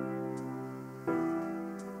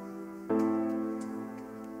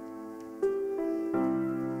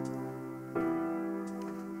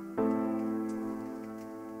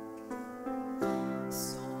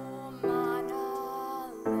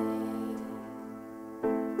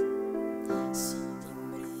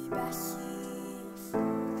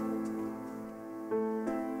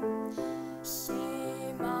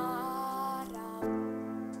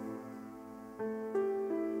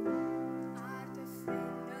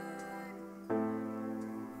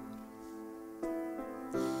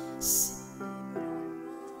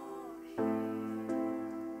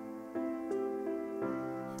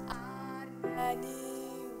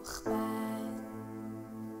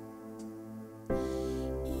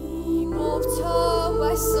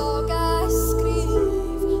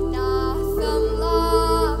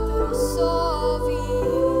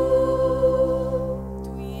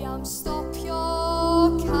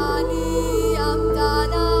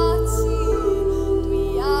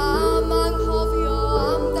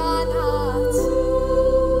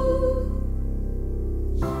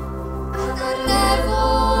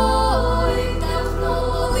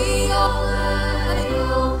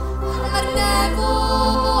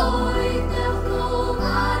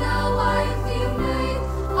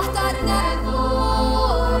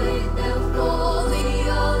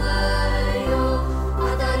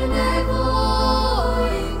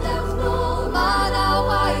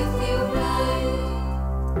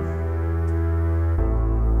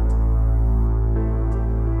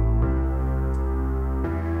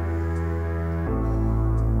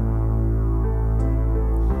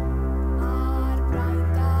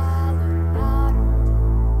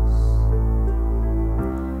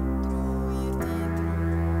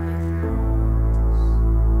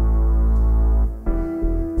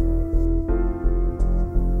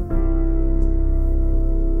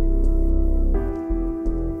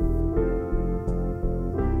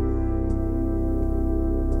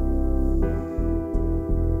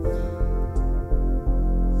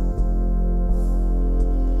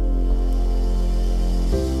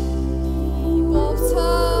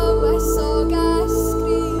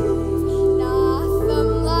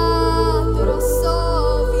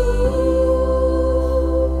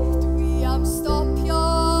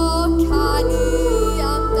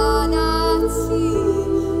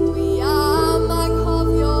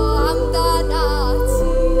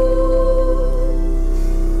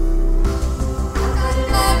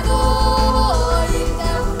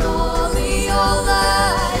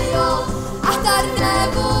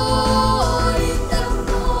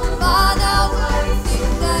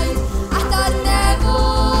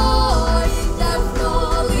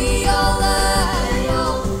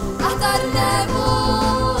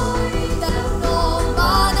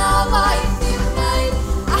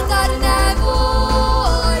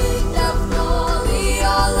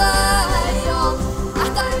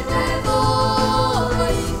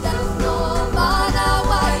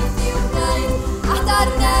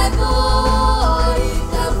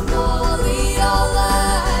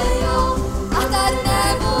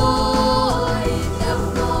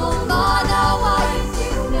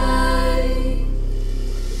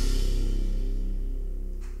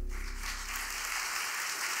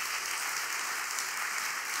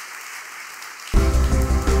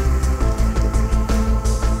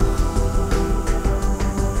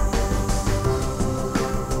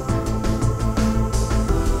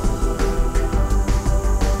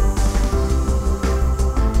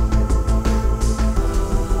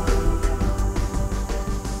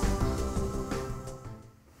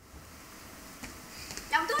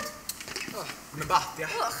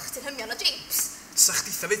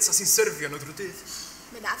 Fita sy'n syrfio nhw drwy dydd.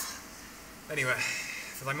 Mynaf. Anyway,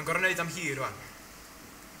 fyddai'n mynd gorau wneud am hir rwan.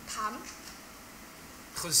 Pam?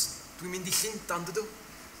 Achos dwi'n mynd I Llundan, dydw.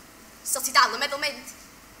 So ti dal yn meddwl mynd?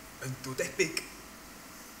 Yndw debyg.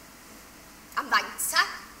 Am faint, ta?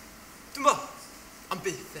 Dwi'n bo, am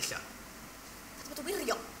byth, ella. A dwi'n bod o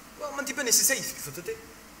wirio. Wel, mae'n dibynnu sy'n seith gyda dydy.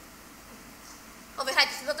 O fe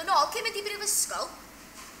rhaid i chi ddod yn ôl cyn mynd i brifysgol.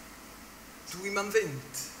 Dwi'n man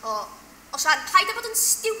fynd. O Sian, paid a bod yn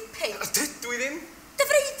stupid. Dydw i ddim. Dy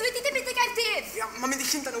freuddwyd i ddim mynd i Gaerdydd. Ia, mae'n mynd i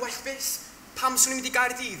Llundain y well beth. Pam swn i'n mynd i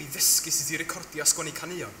Gaerdydd i ddysgu sut i recordio a sgwennu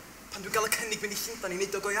caneuon? Pan dwi'n gael y cynnig mynd i Llundain i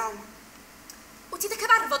wneud o go iawn. Wyt ti dy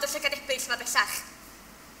cyfarfod y llygad Ebrill yma bellach?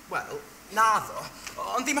 Wel, naddo,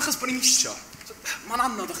 ond dim achos bod ni'n isio. Mae'n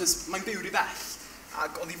anodd achos mae'n byw rhy bell.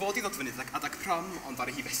 Ac oedd hi fod i ddod fynydd adag prom, ond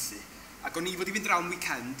ar hi fethu. Ac o'n i fod i fynd rawn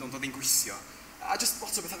weekend, ond oedd hi'n gweithio. A just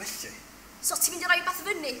lot o bethau felly. So ti'n mynd i roi bath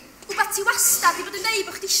fyny? Wbath ti wastad i fod yn neud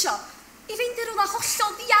bod chdi isio? I fynd i rwla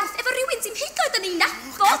hollol ddiarth efo rhywun ti'n hyd oed yn ei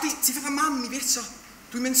nabod? Cadi, ti fydda mam i fi eto.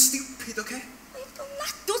 Dwi'n mynd stupid, oce? Dwi'n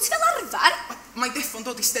nadw, ti fel arfer? Mae Deffo'n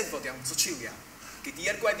dod i steddfod iawn, so chill iawn. Gei di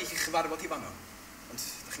ar gweddill i chyfarfod i fanno. Ond,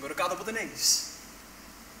 da chi'n gorau gadael bod yn neis.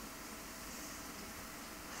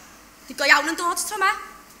 Di go iawn yn dod tro ma?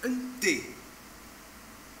 Yndi.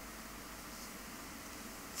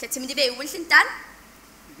 Lle ti'n mynd i fyw yn Llundain?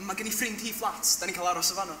 Mae gen i ffrind hi fflat, da ni'n cael aros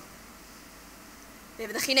o fanno. Be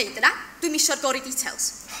fyddwch chi'n neud yna? Dwi'n misio'r gori details.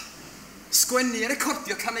 Sgwennu a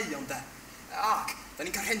recordio caneuon, de. Ac, da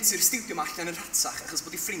ni'n cael rhentu'r studio ma allan yn rhatsach achos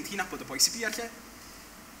bod i ffrind hi'n nabod y boi sy'n biar lle.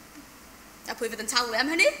 A pwy fydd yn talu am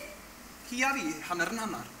hynny? Hi a fi, hanner yn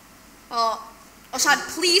hanner. O Sian,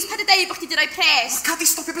 please paid a deud bod chdi di roi pres. Cadi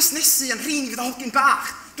stopio busnesu a'n rhin i fydd o hogyn bach.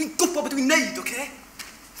 Dwi'n gwybod beth dwi'n neud, oce?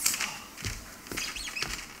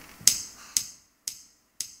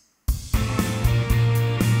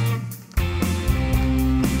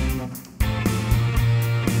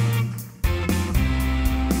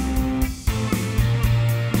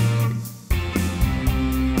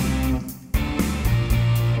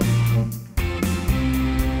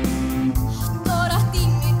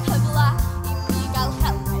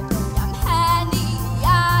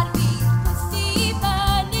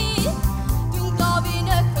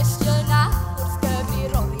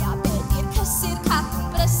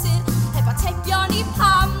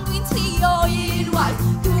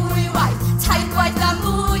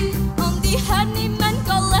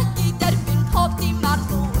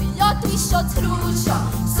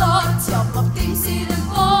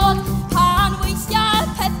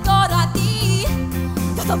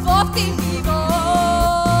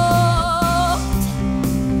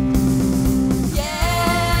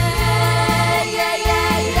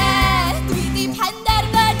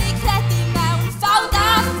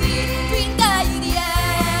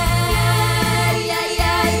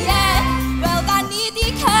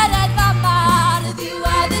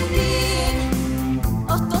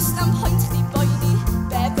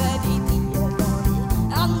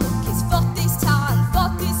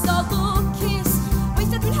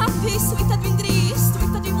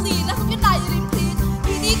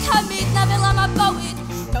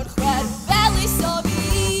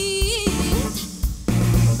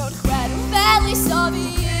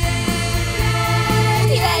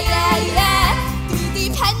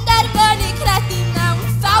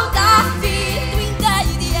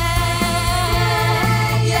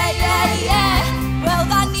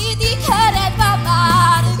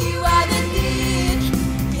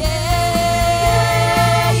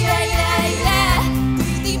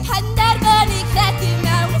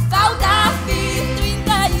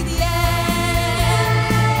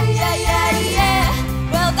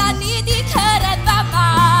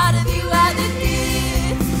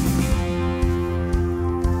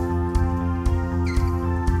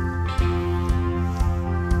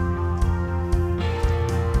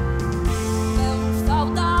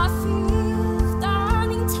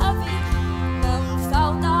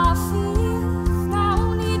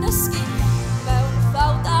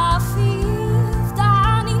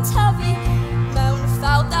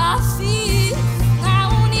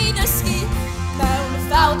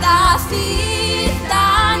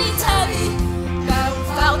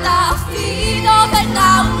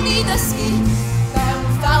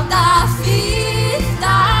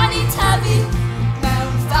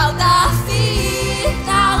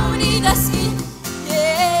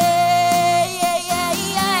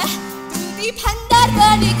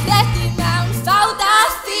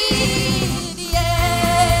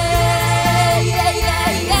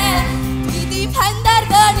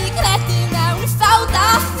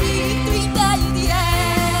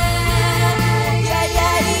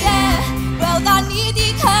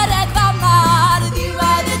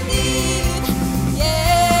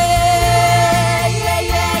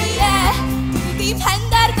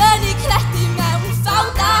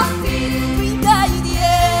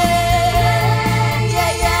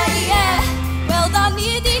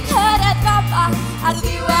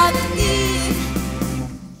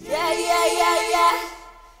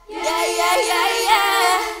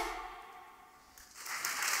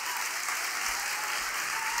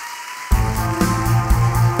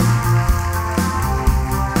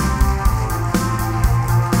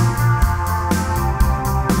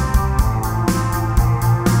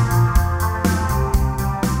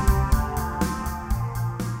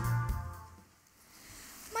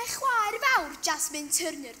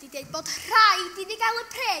 Turner di dweud bod rhaid i ni gael y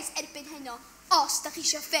pres erbyn heno os da chi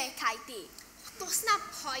eisiau fake ID. Does na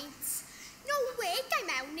pwynt. No way gai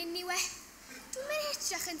mewn anyway. Dwi'n mynd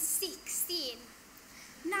edrych yn 16.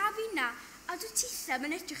 Na fi na, a dwi'n titha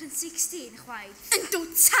mynd edrych yn 16 chwaith. Yn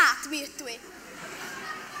dod tad mi ydw i.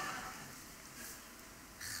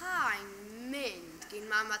 Chai'n mynd gyn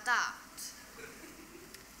mam a dad.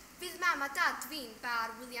 Bydd mam a dad fi'n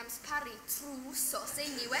bar Williams Parry trws os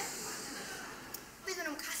anyway. Bydd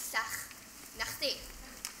nhw'n callach na chdi.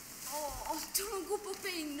 O, dwi'n yn gwybod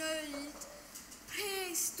be i wneud.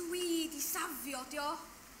 Pres dwi di safio, dio.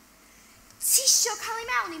 Ti isio cael ei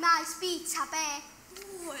mewn i maes bita be?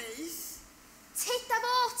 Oes. Teda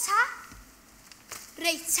fo ta?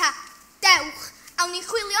 Reit ta, dewch. Awn ni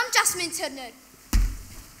chwilio am Jasmine Turner.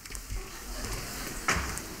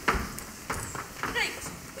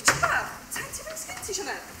 Reit, wyt ti'n bar? Ta'n ti fe'n sgyn ti,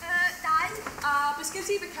 Sianel? Dau. A beth sgyn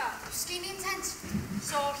ti fe ca? Sgyn i'n tent.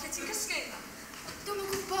 So, lle ti'n cysgu? Dwi'n yn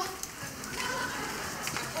gwybod.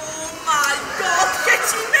 Oh my god, lle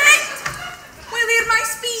ti'n mynd? Wyli'r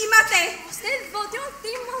maes bi ma de. Steddfod, dio,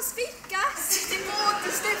 dim o sbigas. Dim bod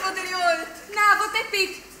y steddfod erioed. Na, fod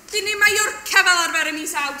debyg. Dyn ni Mallorca fel arfer y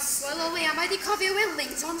mis Aws. Wel, o leia, mae di cofio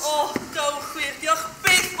Wellington. O, dewch wir, diolch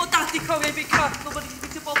beth bod dad i cofio fi cadw bod ni'n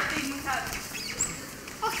bwyta bob dim yn cael.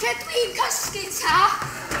 O, lle dwi'n cysgu ta?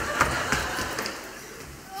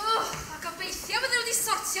 A gobeithio bydden nhw wedi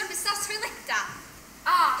sortio'r busnes toileta.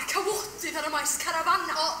 A, y cawodydd ar y maes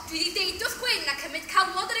carafana. O, dwi wedi deud wrth Gwyn a cymryd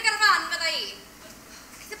cawod ar y garfan fydda i.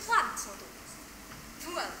 Beth y plant o dod?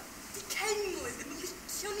 Wel, di Cenwydd ddim yn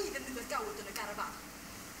licio ni ddefnyddio'r gawod yn y garafan.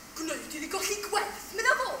 Gwneud iddi golli gwerth,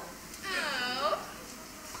 medda fo.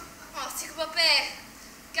 O, ti'n gwybod be?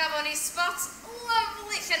 Gafon ni spot lyflu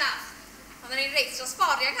llynaf. Oedden ni'n reit dros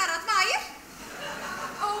bori ag arad Mair.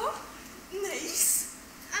 O, neis.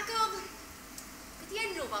 Ac oedd... Beth i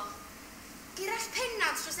enw fo? Gyrall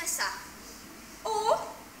pennant dros nesa. O,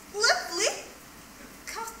 lyflu.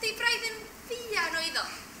 Codi braidd yn fian o iddo.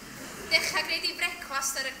 Dechrau gwneud i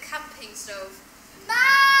brecwast ar y camping stove.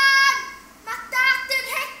 Mam! Mae dad yn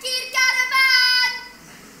hegi'r garafan!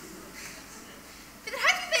 Bydd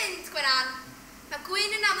rhaid i fynd, Gwenan. Mae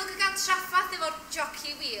Gwyn yn amlwg yn cael traffath efo'r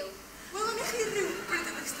jockey wheel. Welwn i chi rhywbryd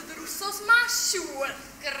yn ystod yr wsos ma, siŵr.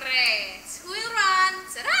 Gret. Hwyl rwan.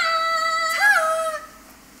 Ta-ra!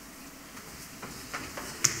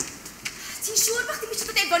 Ti'n siŵr bod chdi'n mysio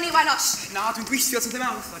dod efo ni, Wanos? Na, dwi'n gweithio at y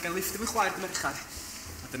mawrth a gael lift efo chwaer dy merchar.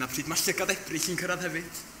 A dyna pryd mae llygad Ebrill yn cyrraedd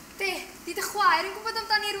hefyd. Be, di dy chwaer yn gwybod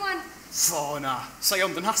amdani rwan? Fo na, sa'i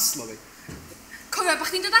ond yn haslo fi. Cofio bod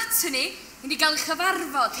chdi'n dod ato ni, i ni gael eich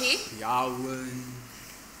chyfarfod hi. Iawn.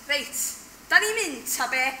 Reit, da ni'n mynd ta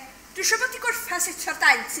be. Dwi'n siŵr bod i gorffan setio'r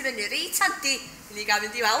dant i fyny reit handi. I ni gael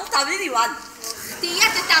mynd i weld Dafydd Iwan. Chdi a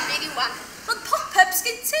dy Dafydd Iwan. Ond pop-up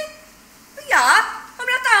sgyn ti? Ia, ond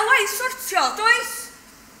mae'n dal a'i sortio, does?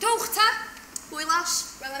 Dowch ta. Hwylas,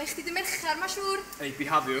 wel ar eich di dy merchar, ma siŵr. Ei,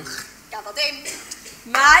 bihafiwch. Gaddo dim.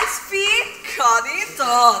 Maes fi, codi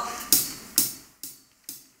dod.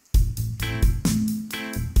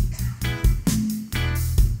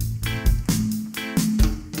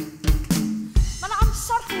 Mae'n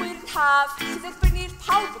amser hwyr yn haf sydd erbynnu'r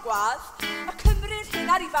pawb y gwadd, a Cymru'r hyn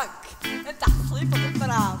ar ifanc yn dathlu bod yn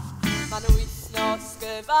braf. Mae'n wythnos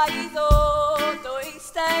gyfa i ddod o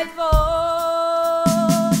Eisteddfod,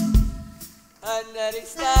 yn yr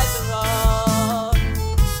Eisteddfod.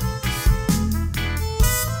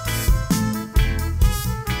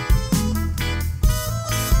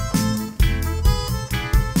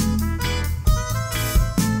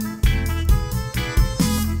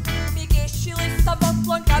 Mi ges i list am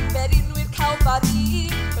bodlon gan Berinwyr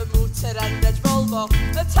Calfari, y mwter enred Volvo,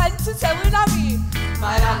 y tent yn telyn am i.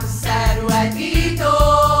 Mae'r amser wedi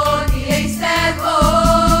dod i Eisteddfod,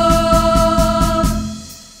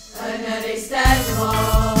 yn yr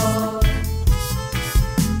Eisteddfod.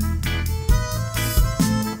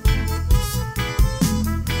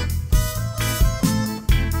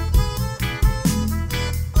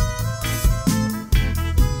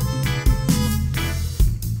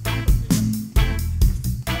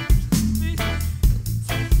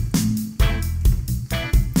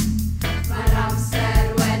 Mae'r amser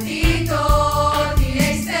wedi dod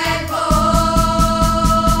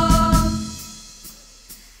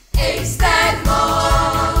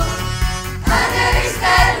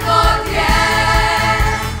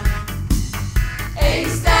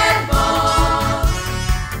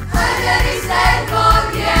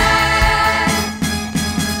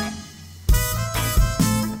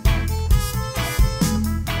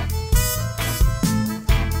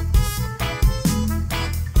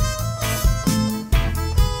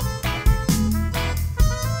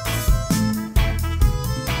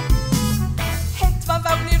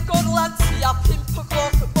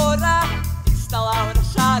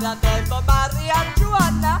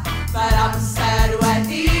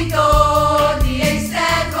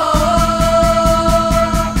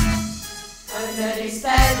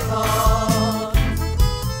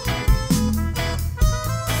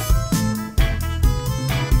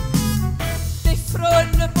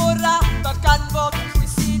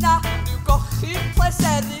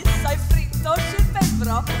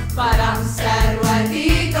Mae'r amser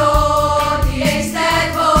wedi dod I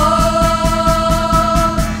Eisteddfod.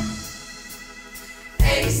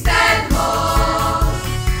 Eisteddfod,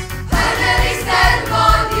 yn yr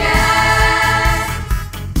Eisteddfod,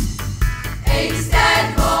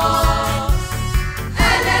 Eisteddfod,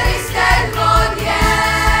 yn yr Eisteddfod,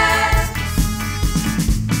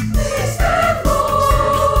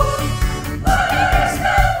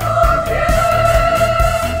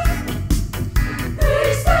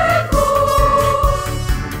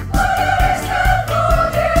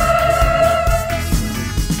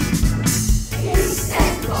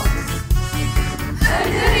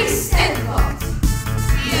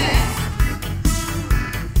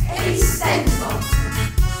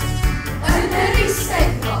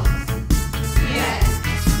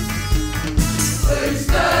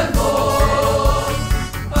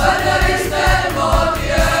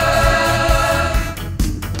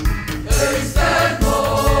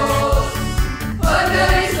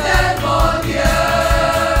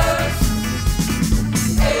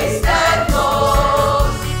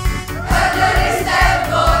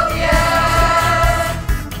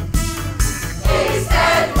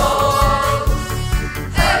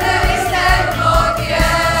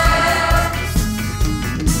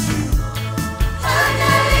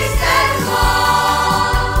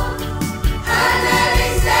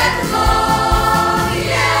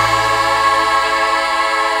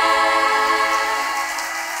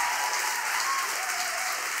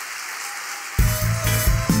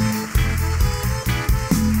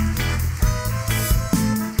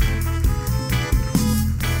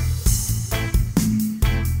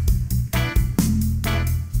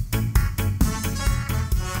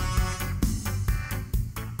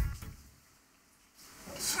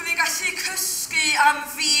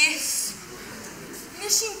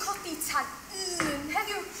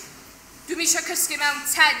 Dwi'n eisiau cysgu mewn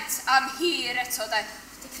tent am hir eto, de.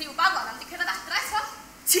 Di criw balon am di cyrraedd adra eto.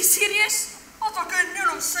 Ti serious? O, do gynnyn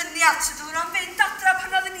nhw'n syniad sydd nhw'n fynd adra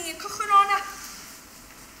pan oedd ni'n cychwyn o'na.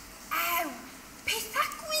 Ew, petha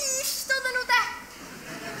gwyllt oedden nhw, de.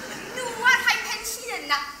 Nhw ar rhai penllun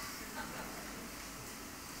na.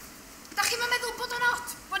 Da chi'n meddwl bod o'n od,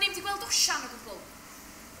 bod ni'n di gweld osian o gwbl?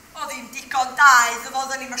 O, ddim digon dau,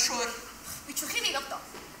 ddoddon ni'n siŵr. Wytwch chi fi ddod o.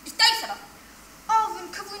 I daith efo. Oedd yn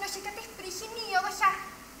cyflwyno lle gad Ebrill I ni oedd allan.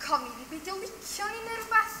 Comi fi beidio licio ni neu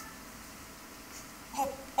rhywbeth.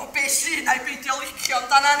 O be sy'n ei beidio licio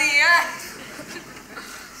amdana ni,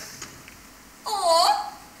 O,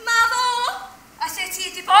 ma ddo. A lle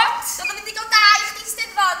ti di bod? Doedd yn mynd digon da I chdi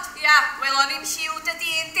Steddfod. Ia, welon ni'n lliw dy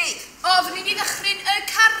dyn di. Oedd ni wedi dychryn y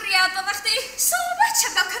cariad oedd chdi. So much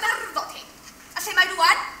am gael cyfarfod hi. A lle mae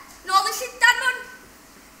rwan? Nôl I Llundain nhw'n.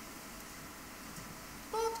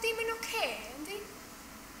 Bob dim yn oce, yndi?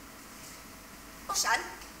 Osian?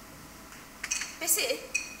 Be sy?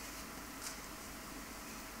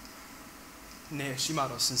 Nes I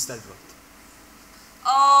maros yn Steddfod.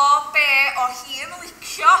 O, be o hi yn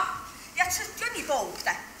licio. Ia, tydio ni bob,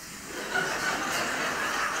 de.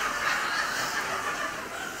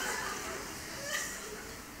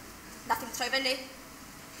 Nath i'n troi fyny.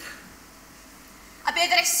 A be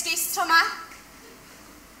oedd yr esgus tro ma?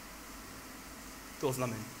 Doedd na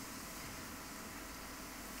mynd.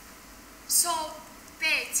 So,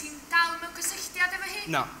 be, ti'n dal mewn gysylltiad efo hi?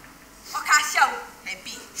 Na. O callaw, neu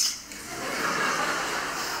bit.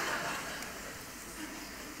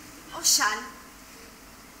 Osian,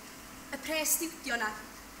 y pre-studio na.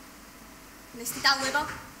 Nes ti dalu fo?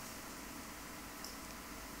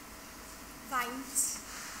 Faint?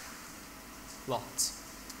 Lot.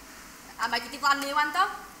 A mae di diflannu wan do?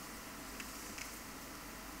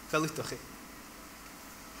 Fel ydych chi?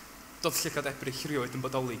 Doedd llygad Ebrill rioed yn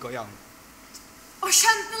bodoli go iawn.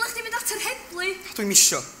 Osian, fel chdi mynd at yr heddlu? Dwi'n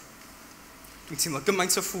misio. Dwi'n teimlo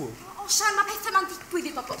gymaint o ffwl. Osian, mae pethau ma'n digwydd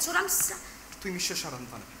I bobl trwy'r amser. Dwi'n misio siarad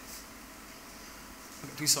amdano peth.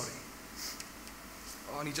 Dwi'n sori.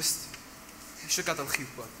 O'n I just eisiau gadael chi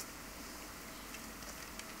wybod.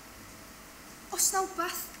 Os na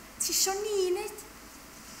wbath, ti isio ni wneud?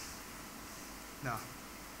 Na.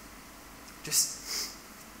 Just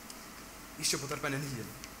eisiau bod ar ben yn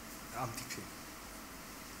hun am dipyn.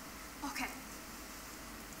 Oce.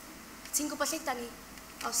 Ti'n gwybod lle da ni,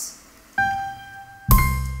 os...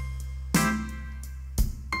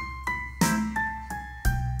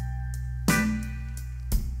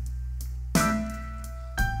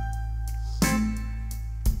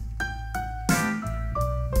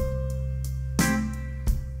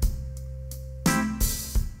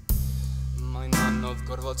 Mae'n anodd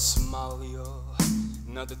gorfod smalio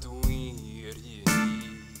nad ydw i'r un.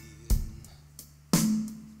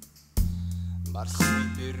 Mae'r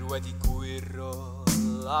llwybr wedi gwiro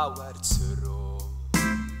lawer tyro.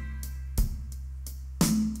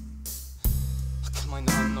 Ac mae'n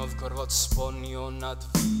anodd gorfod sbonio nad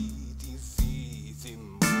fyd I fi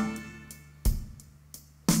ddim mwy.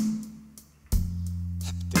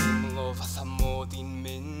 Heb deimlo fatha mod i'n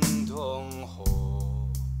mynd o'n ho.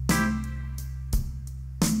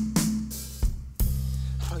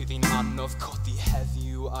 Roedd hi'n anodd codi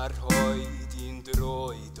heddiw a rhoed i'n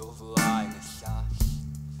droed o flaen y llall.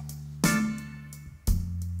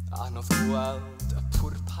 Anodd gweld y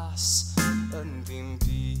pwrpas yn ddim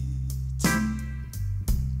byd.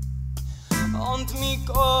 Ond mi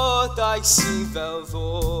godais I fel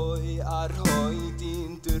ddoi a rhoed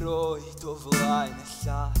i'n droed o flaen y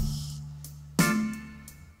llall.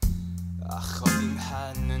 A chod i'n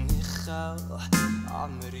mhen yn uchel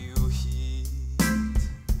am ryw hyd.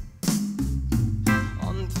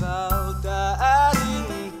 Ond fel dy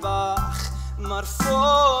erin bach, mae'r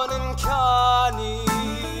ffôn yn canu.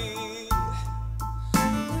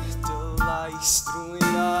 Dylais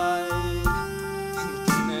drwy'r air yn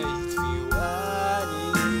gwneud fi wenu.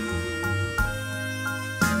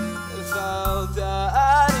 Fel dy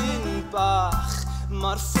erin bach,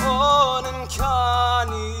 mae'r ffôn yn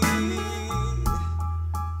canu.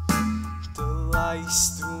 Dylais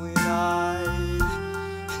drwy'r air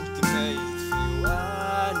yn gwneud fi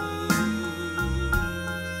wenu.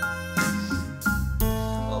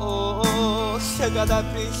 Llygad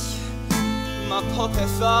Ebrill, mae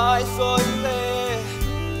popeth ddaeth o'i le.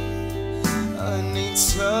 Yn ein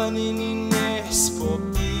tynnu'n I nes bob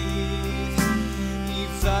dydd I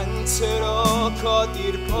fenter o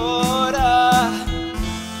codi'r bore.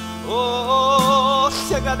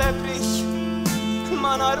 Llygad Ebrill,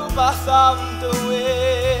 mae 'na rwbath am dy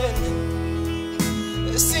wyn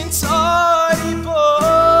sy'n torri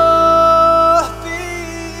bob un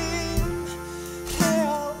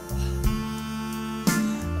rheol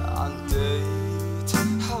a'n deud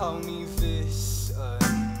hawn I fyth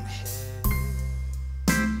yn hyn.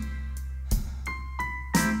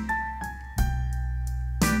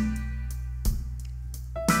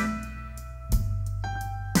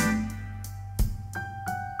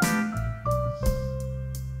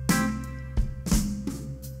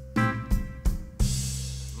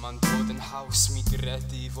 Ma'n dod yn haws mi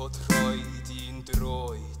gredu fod rhoed i'n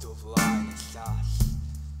droed o flaen y llall.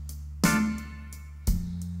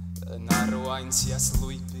 Yn arwain tuat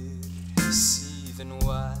lwybr sydd yn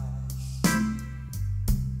well.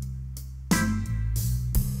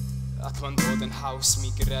 Ac ma'n dod yn haws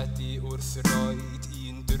mi gredu wrth roed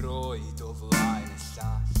i'n droed o flaen y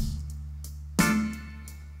llall.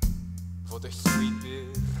 Fod y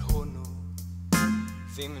llwybr hwnnw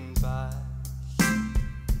ddim yn bell.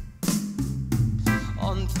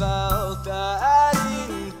 Ond fel dy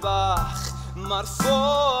erin bach, mae'r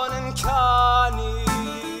ffôn yn canu.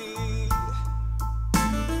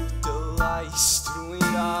 Dylais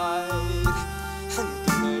drwy'r air yn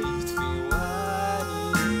gwneud fi wenu.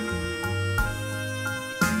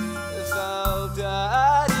 Fel dy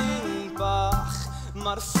erin bach,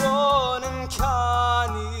 mae'r ffôn yn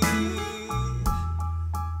canu.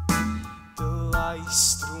 Dylais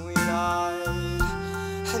drwy'r air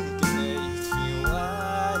yn gwneud fi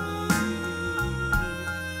wenu.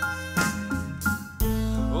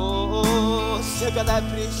 Llygad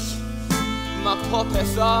Ebrill, mae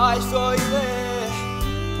popeth ddaeth o'i le.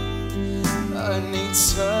 Yn ein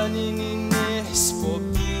tynnu'n I nes bob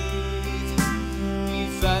dydd I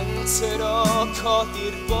fenter o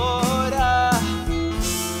codi'r bore.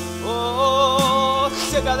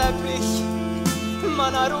 Llygad Ebrill, mae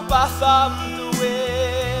 'na rwbath am dy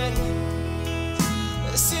wyn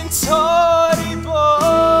sy'n torri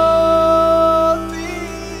bob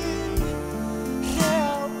un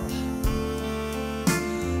rheol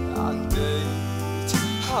a'n deud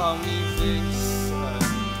hawn I fyth yn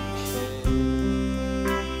hyn.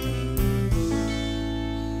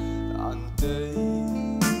 A'n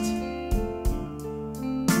deud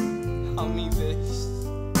hawn I fyth yn hyn.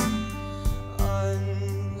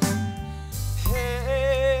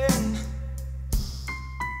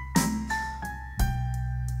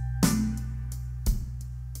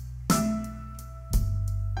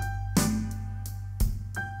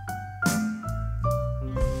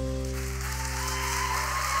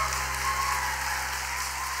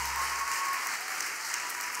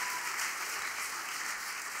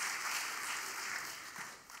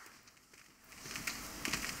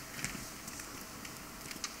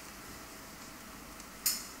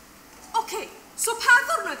 So pa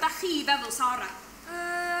ddwrnod da chi feddwl Sara?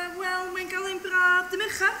 Wel, mae'n gael ein braf dy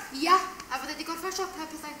mercher. Ia, a fydde di gorfod siopa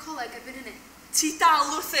pethau coleg erbyn hynny. Ti dal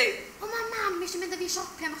wrthi? O, mae mam eisiau mynd â fi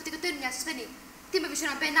siopio am ychydig o dyrniau sbynnu. Dim o fi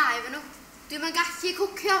siwr am benau efo nhw. Dwi'n yn gallu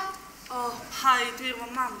cwcio. O, paid, dwi'n efo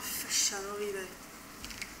mam ffysian o fi ddweud.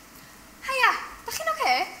 Haia, da chi'n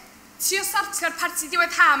oce? Ti o sortio'r parti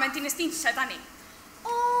diwedd ha mae'n dinas dinlla, Dani?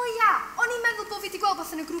 O ia, o'n i'n meddwl bod fi wedi gweld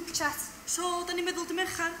beth yn y grŵp chat. So, da ni'n meddwl dy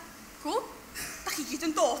merchan? Cwl? Da chi gyd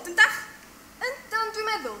yn dod, yndach? Yndan, dwi'n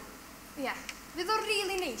meddwl. Ia, fydd o'r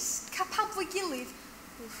rili neis. Cael pawb fo'i gilydd.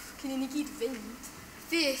 Cyn i ni gyd fynd.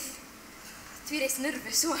 Fydd. Dwi reis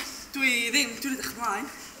nerfus wan. Dwi ddim, dwi'n edrych ymlaen.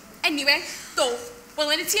 Anyway, do.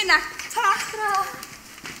 Wel, yn y ti yna. Ta! Tra!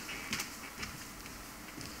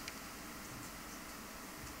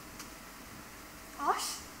 Oll?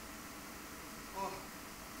 O,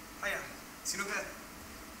 haia, ti'n oce?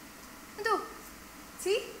 Yndw.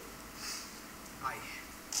 Ti? Ai.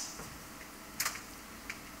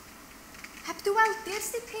 Heb dy weld i'r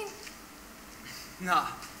stipyn? Na,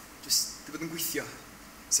 jyst di bod yn gweithio.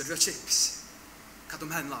 Serfio chips. Cadw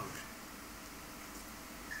mhen lawr.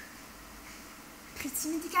 Pryd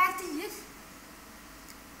ti'n mynd i Gaerdydd?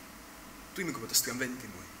 Dwi'm yn gwybod os dwi am fynd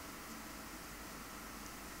i mwy.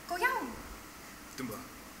 Go iawn. Dwi'm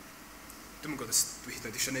yn gwybod os dwi hyd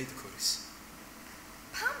yn oed eisiau neud y cwrs.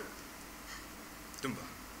 Pam? Dwi'm yn.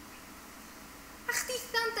 A chdi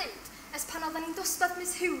dda'n deud, es pan oedden ni'n dosbarth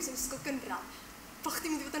Miss Hughes yn ysgol gynradd, bo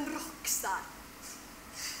chdi'n mynd i fod yn rockstar.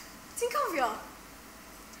 Ti'n cofio?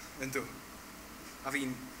 Yndw. A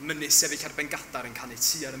fi'n mynnu sefyll ar ben gadar yn canu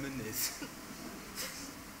tu ar y mynydd.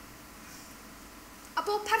 A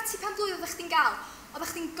bob parti pan blwydd oeddech chdi'n gael,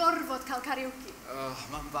 oeddech chdi'n gorfod cael karaoke. O,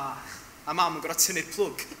 mam bach. A mam yn gorau tynnu'r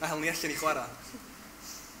plwg a hel ni allan i chwarae.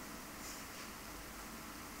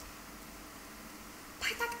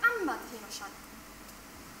 Paid ag amad hyn o Sian.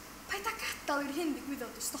 Paid ag adael i'r hyn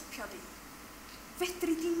ddigwyddodd dy stopio di.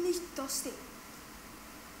 Fedri di neud o sti.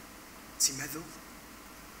 Ti'n meddwl?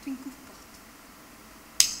 Dwi'n gwybod.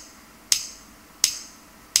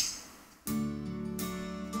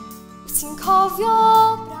 Ti'n cofio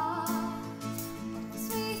braf, bod yn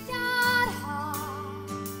sweithiau'r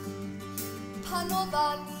haf, pan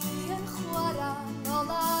oeddan ni yn chwarae nôl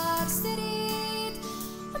ar stryd,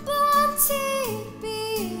 y blant i'r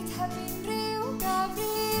byd heb unrhyw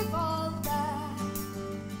gyfrifoldeb,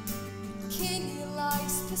 cyn i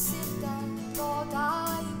lais cysurden ddod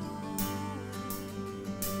a'i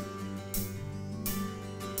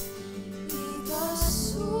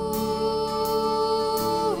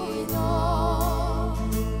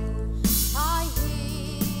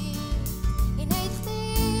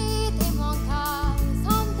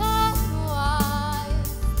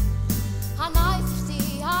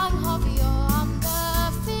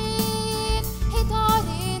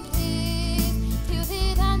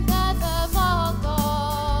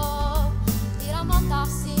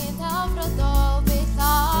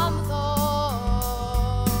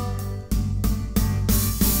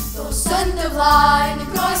Ymlaen, y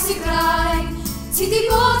groes i graen, ti di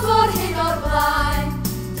bod mor hyn o'r blaen,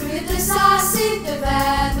 drwy'r drysa sy'n dy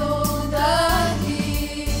feddwl dy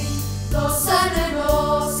hun. Dos yn y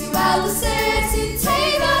nos i weld y sedd sy'n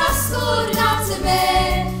teimlo'r asgwrn at y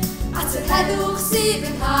men, at yr heddwch sydd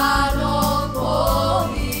yn canol bob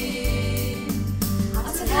un,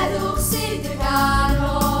 at yr heddwch sydd yn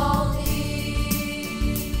canol un.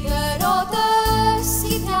 Yr o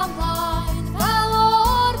dysgu ymlaen fel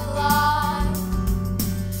o'r blaen,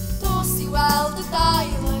 dos i weld y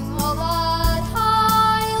dail yng ngol yr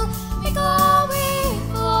hael, mi glywyd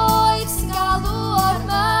floed sy'n galw o'r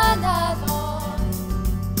mynyddoedd,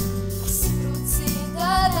 a sibrwd sy'n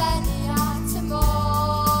dyrenu at y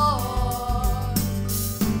môr.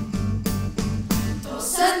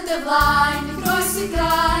 Dos yn dy flaen, y groes i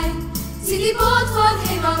graen, ti di bod fod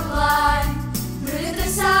hyn o'r blaen, rwy'n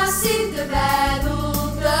drysa sy'n dy feddwl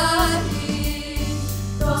dy hun.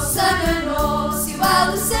 Dos yn y nos i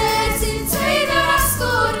weld y sedd sy'n teimlo'r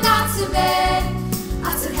asgwrn at y men,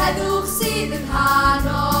 at yr heddwch sydd yn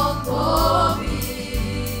canol bob un.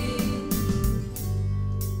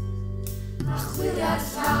 A chwiliad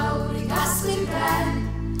llawr i gasglu'r bren,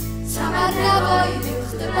 tra mae'r nefoedd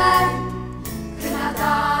uwch dy ben,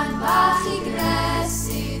 cynadan bach i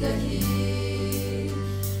gresu dy hun.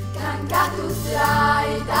 Gan gadw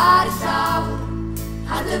thraed ar y llawr,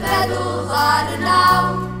 a dy feddwl ar y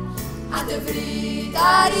nawr, a dy fryd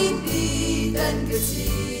ar un byd yn gytun.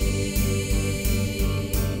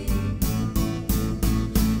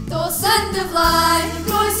 Dos yn dy flaen, y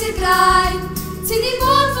groes i'r graen, ti di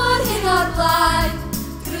bod fod hyn o'r blaen,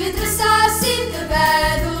 drwy'r drysa sy'n dy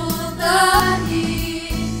feddwl dy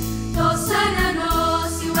hun. Dos yn y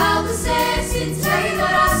nos i weld y sedd sy'n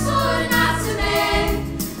teimlo'r asgwrn at y men,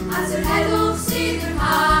 at yr heddwch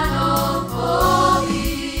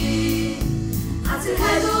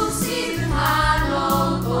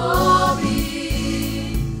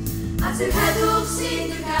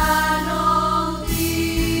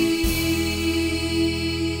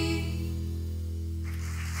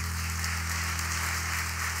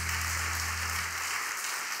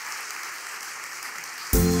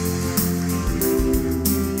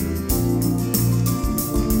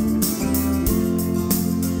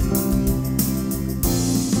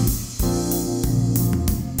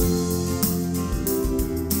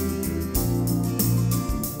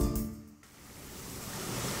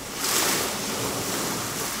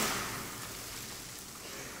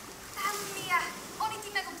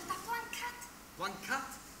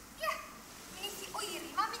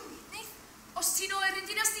Os ti'n oer yn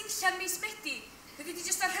dinas dinllan mis Medi, byddi di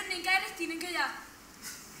jyst ar hynny'n Gaeredin yn Gaea.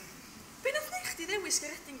 Be nath neu chdi ddewis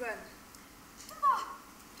Gaeredin, Gwen? Dwi'n bo,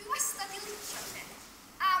 dwi wastad i licio lle.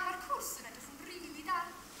 A mae'r cwrs yn edrych yn rili da.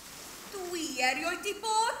 Dwi erioed di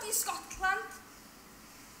bod i Scotland.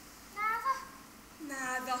 Naddo.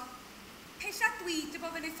 Naddo. Pella dwi di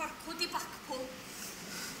bod fyny fforcwd i Blackpool.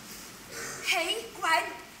 Hei,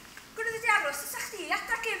 Gwen, gwrdd wedi aros ys chdi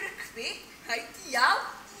adra gêm rygbi? Hai, dial.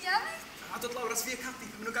 Ia, mi. A dod lawr as fi a Cadi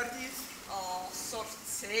pan nhw Gaerdydd. O,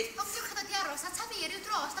 sorted. Os yw'ch chi wedi aros a ta fi ryw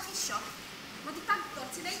dros da chi isio. Mae di Bangor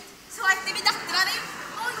ti ddeud. So waith di fynd adra ddim.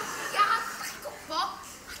 O ia, da chi gwybod.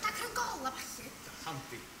 Adra Cryngol a falle.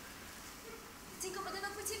 Handi. Ti'n gwybod efo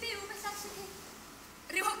pwy ti'n byw beth allan chi?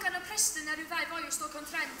 Rhyw hogan o Preston a rhyw ddau foi o Stoke on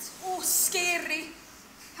Trent. O, scary.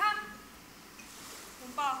 Pam?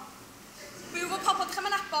 Dwi'n bo. Byw fo pobl ddech am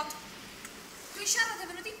yn abod. Dwi'n siarad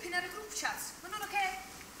efo nhw dipyn ar y grŵp chat. Mae nhw'n oce.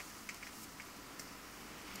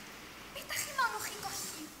 Be da chi mewn o'ch chi'n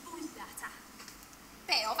golli fwya ta?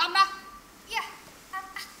 Be o fama? Ie, am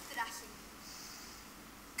adra chi.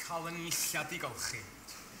 Cael yn illiad i golchi.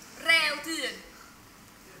 Rew dyn.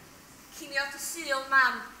 Cinio dy syl,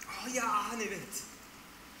 mam. O ia, hynny fyd.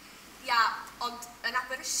 Ia, ond yn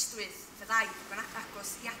Aberystwyth, fyddai, yn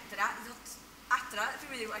agos i adra, i ddod adra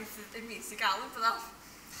rhywun waith y mis i gael yn byddaf.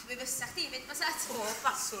 Fe fysa chdi fynd, mas et. O,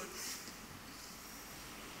 baswn.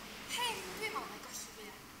 Hyn, dwi'n meddwl na golli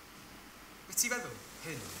fwya. Be ti feddwl?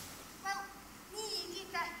 Hyn. Wel, ni i gyd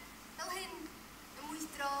de. Fel hyn, y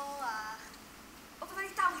mwydro a... O, byddai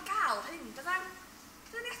ni dal i gael hyn, byddai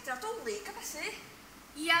ni adra dolyg a besu.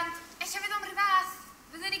 Ia, ella fydd o'n rhyfath.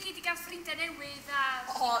 Fydden ni gyd i gael ffrindiau newydd a...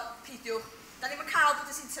 O, pidiwch. Da ni'n cael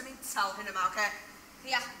bod y sentimental hyn yma, oce?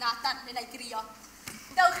 Ia, na, dan, neu grio.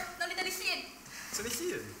 Dewch, nawn ni dynnu llun. Tynnu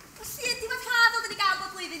llun? O llun, di fod rhaid oedd ni gael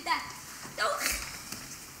bod blwyddyn de. Dewch.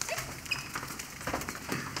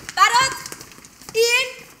 Barod? 1,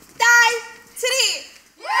 2, 3.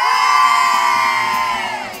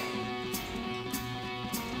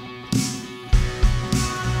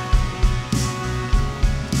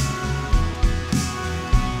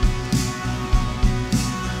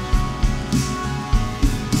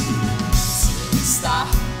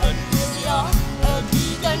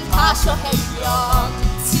 Pasio heibio,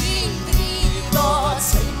 ti'n brifo,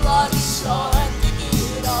 teimlo'n isio yn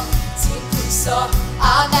digiro, ti'n pwyso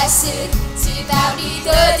a mesur, ti mewn i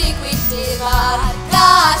dydi gwyndydd a'r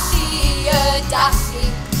gallu y dallu,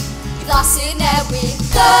 i flasu newid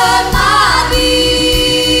dyma ni.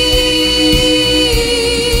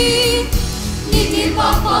 Nid yw'r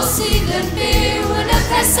bobl sydd yn byw yn y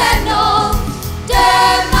presennol,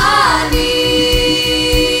 dyma ni.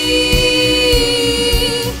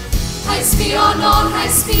 Haid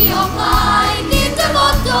sbio mlaen i'r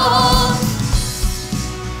dyfodol.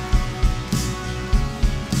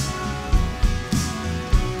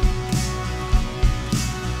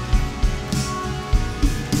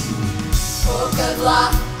 O gyfla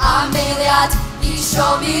a meiliad i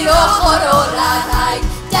siomi'r ochr o'r rhaid.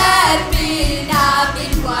 Derbyn a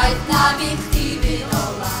mynd waith na mynd chdi mynd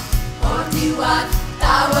ola. O'r diwedd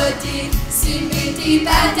dawydydd sy'n mynd i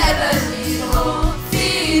benderfynu o.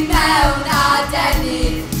 Mewn a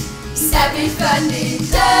denydd, i sefyll fyny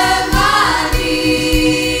dyma ni.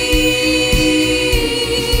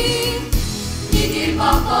 Nid yw'r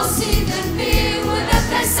bobl sydd yn byw yn y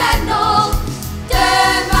presennol,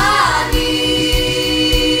 dyma ni.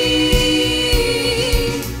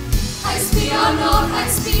 Haid sbio nôl,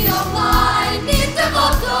 haid sbio mlaen i'r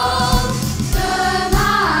dyfodol,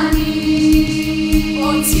 dyma ni. O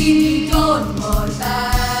ti di dod mor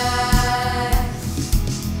bell,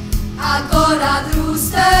 agora drws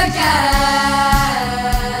dy gell,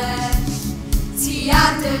 ti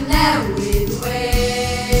ar dy newydd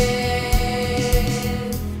wedd.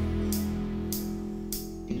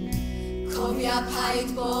 Cofia paid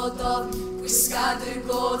bod o'n gwisgad y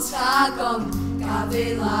got rhagom,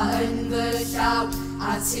 gafela yn fy llaw, a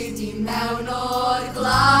ti di mewn o'r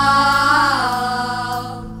glaw.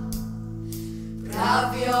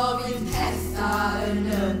 Brafio fydd pethau yn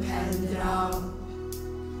y pen draw.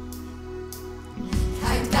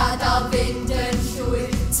 Gadael fynd yn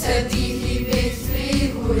llwyr, tydi hi byth rhy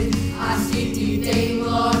hwyr, a chi di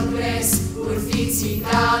deimlo'r gres wrth i ti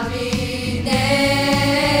gamu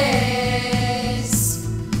nes.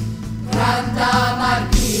 Gwranda mae'r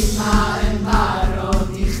byd ma yn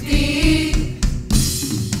barod i chdi.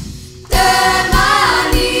 Dyma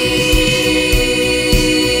ni.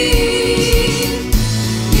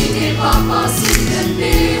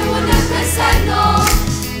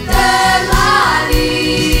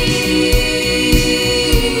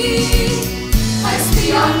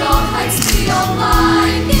 o'r rhaid sbio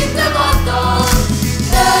ymlaen i'r dyfodol.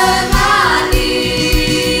 Dyma ni.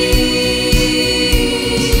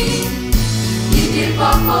 Nid yw'r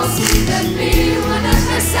bobl sydd yn byw yn y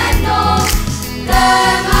presennol.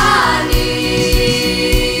 Dyma ni.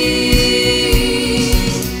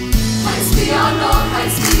 Rhaid sbio nôl,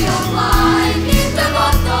 rhaid sbio ymlaen i'r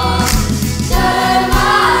dyfodol. Dyma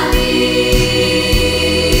ni.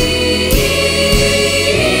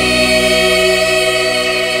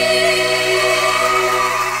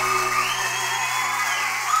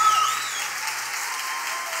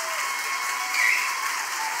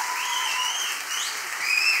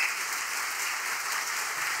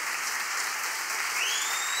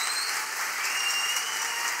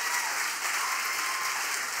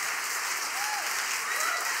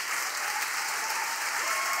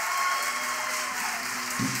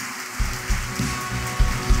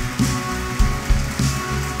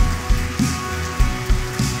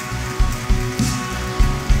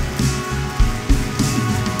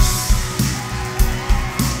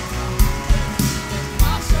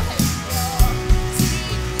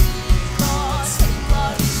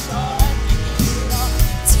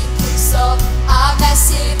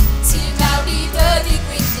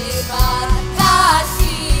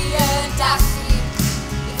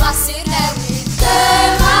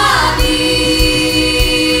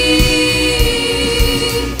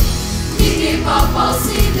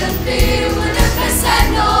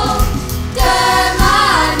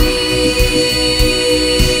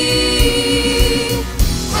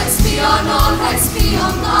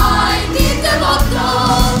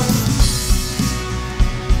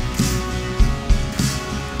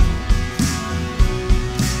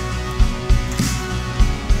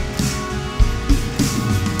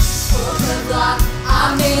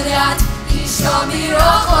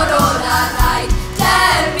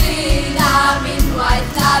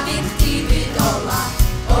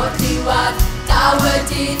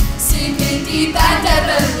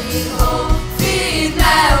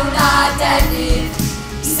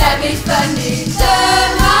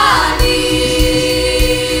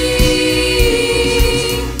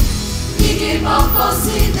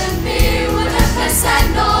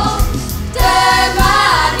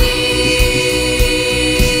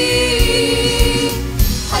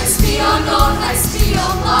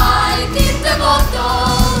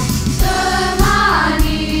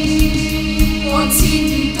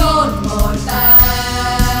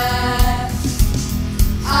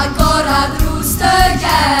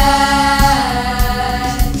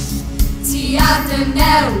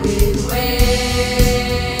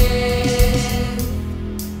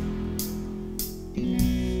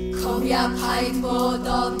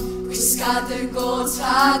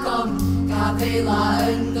 Gafela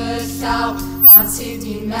yn y llaw, a ti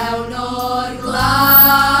di mewn o'r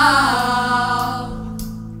glaw.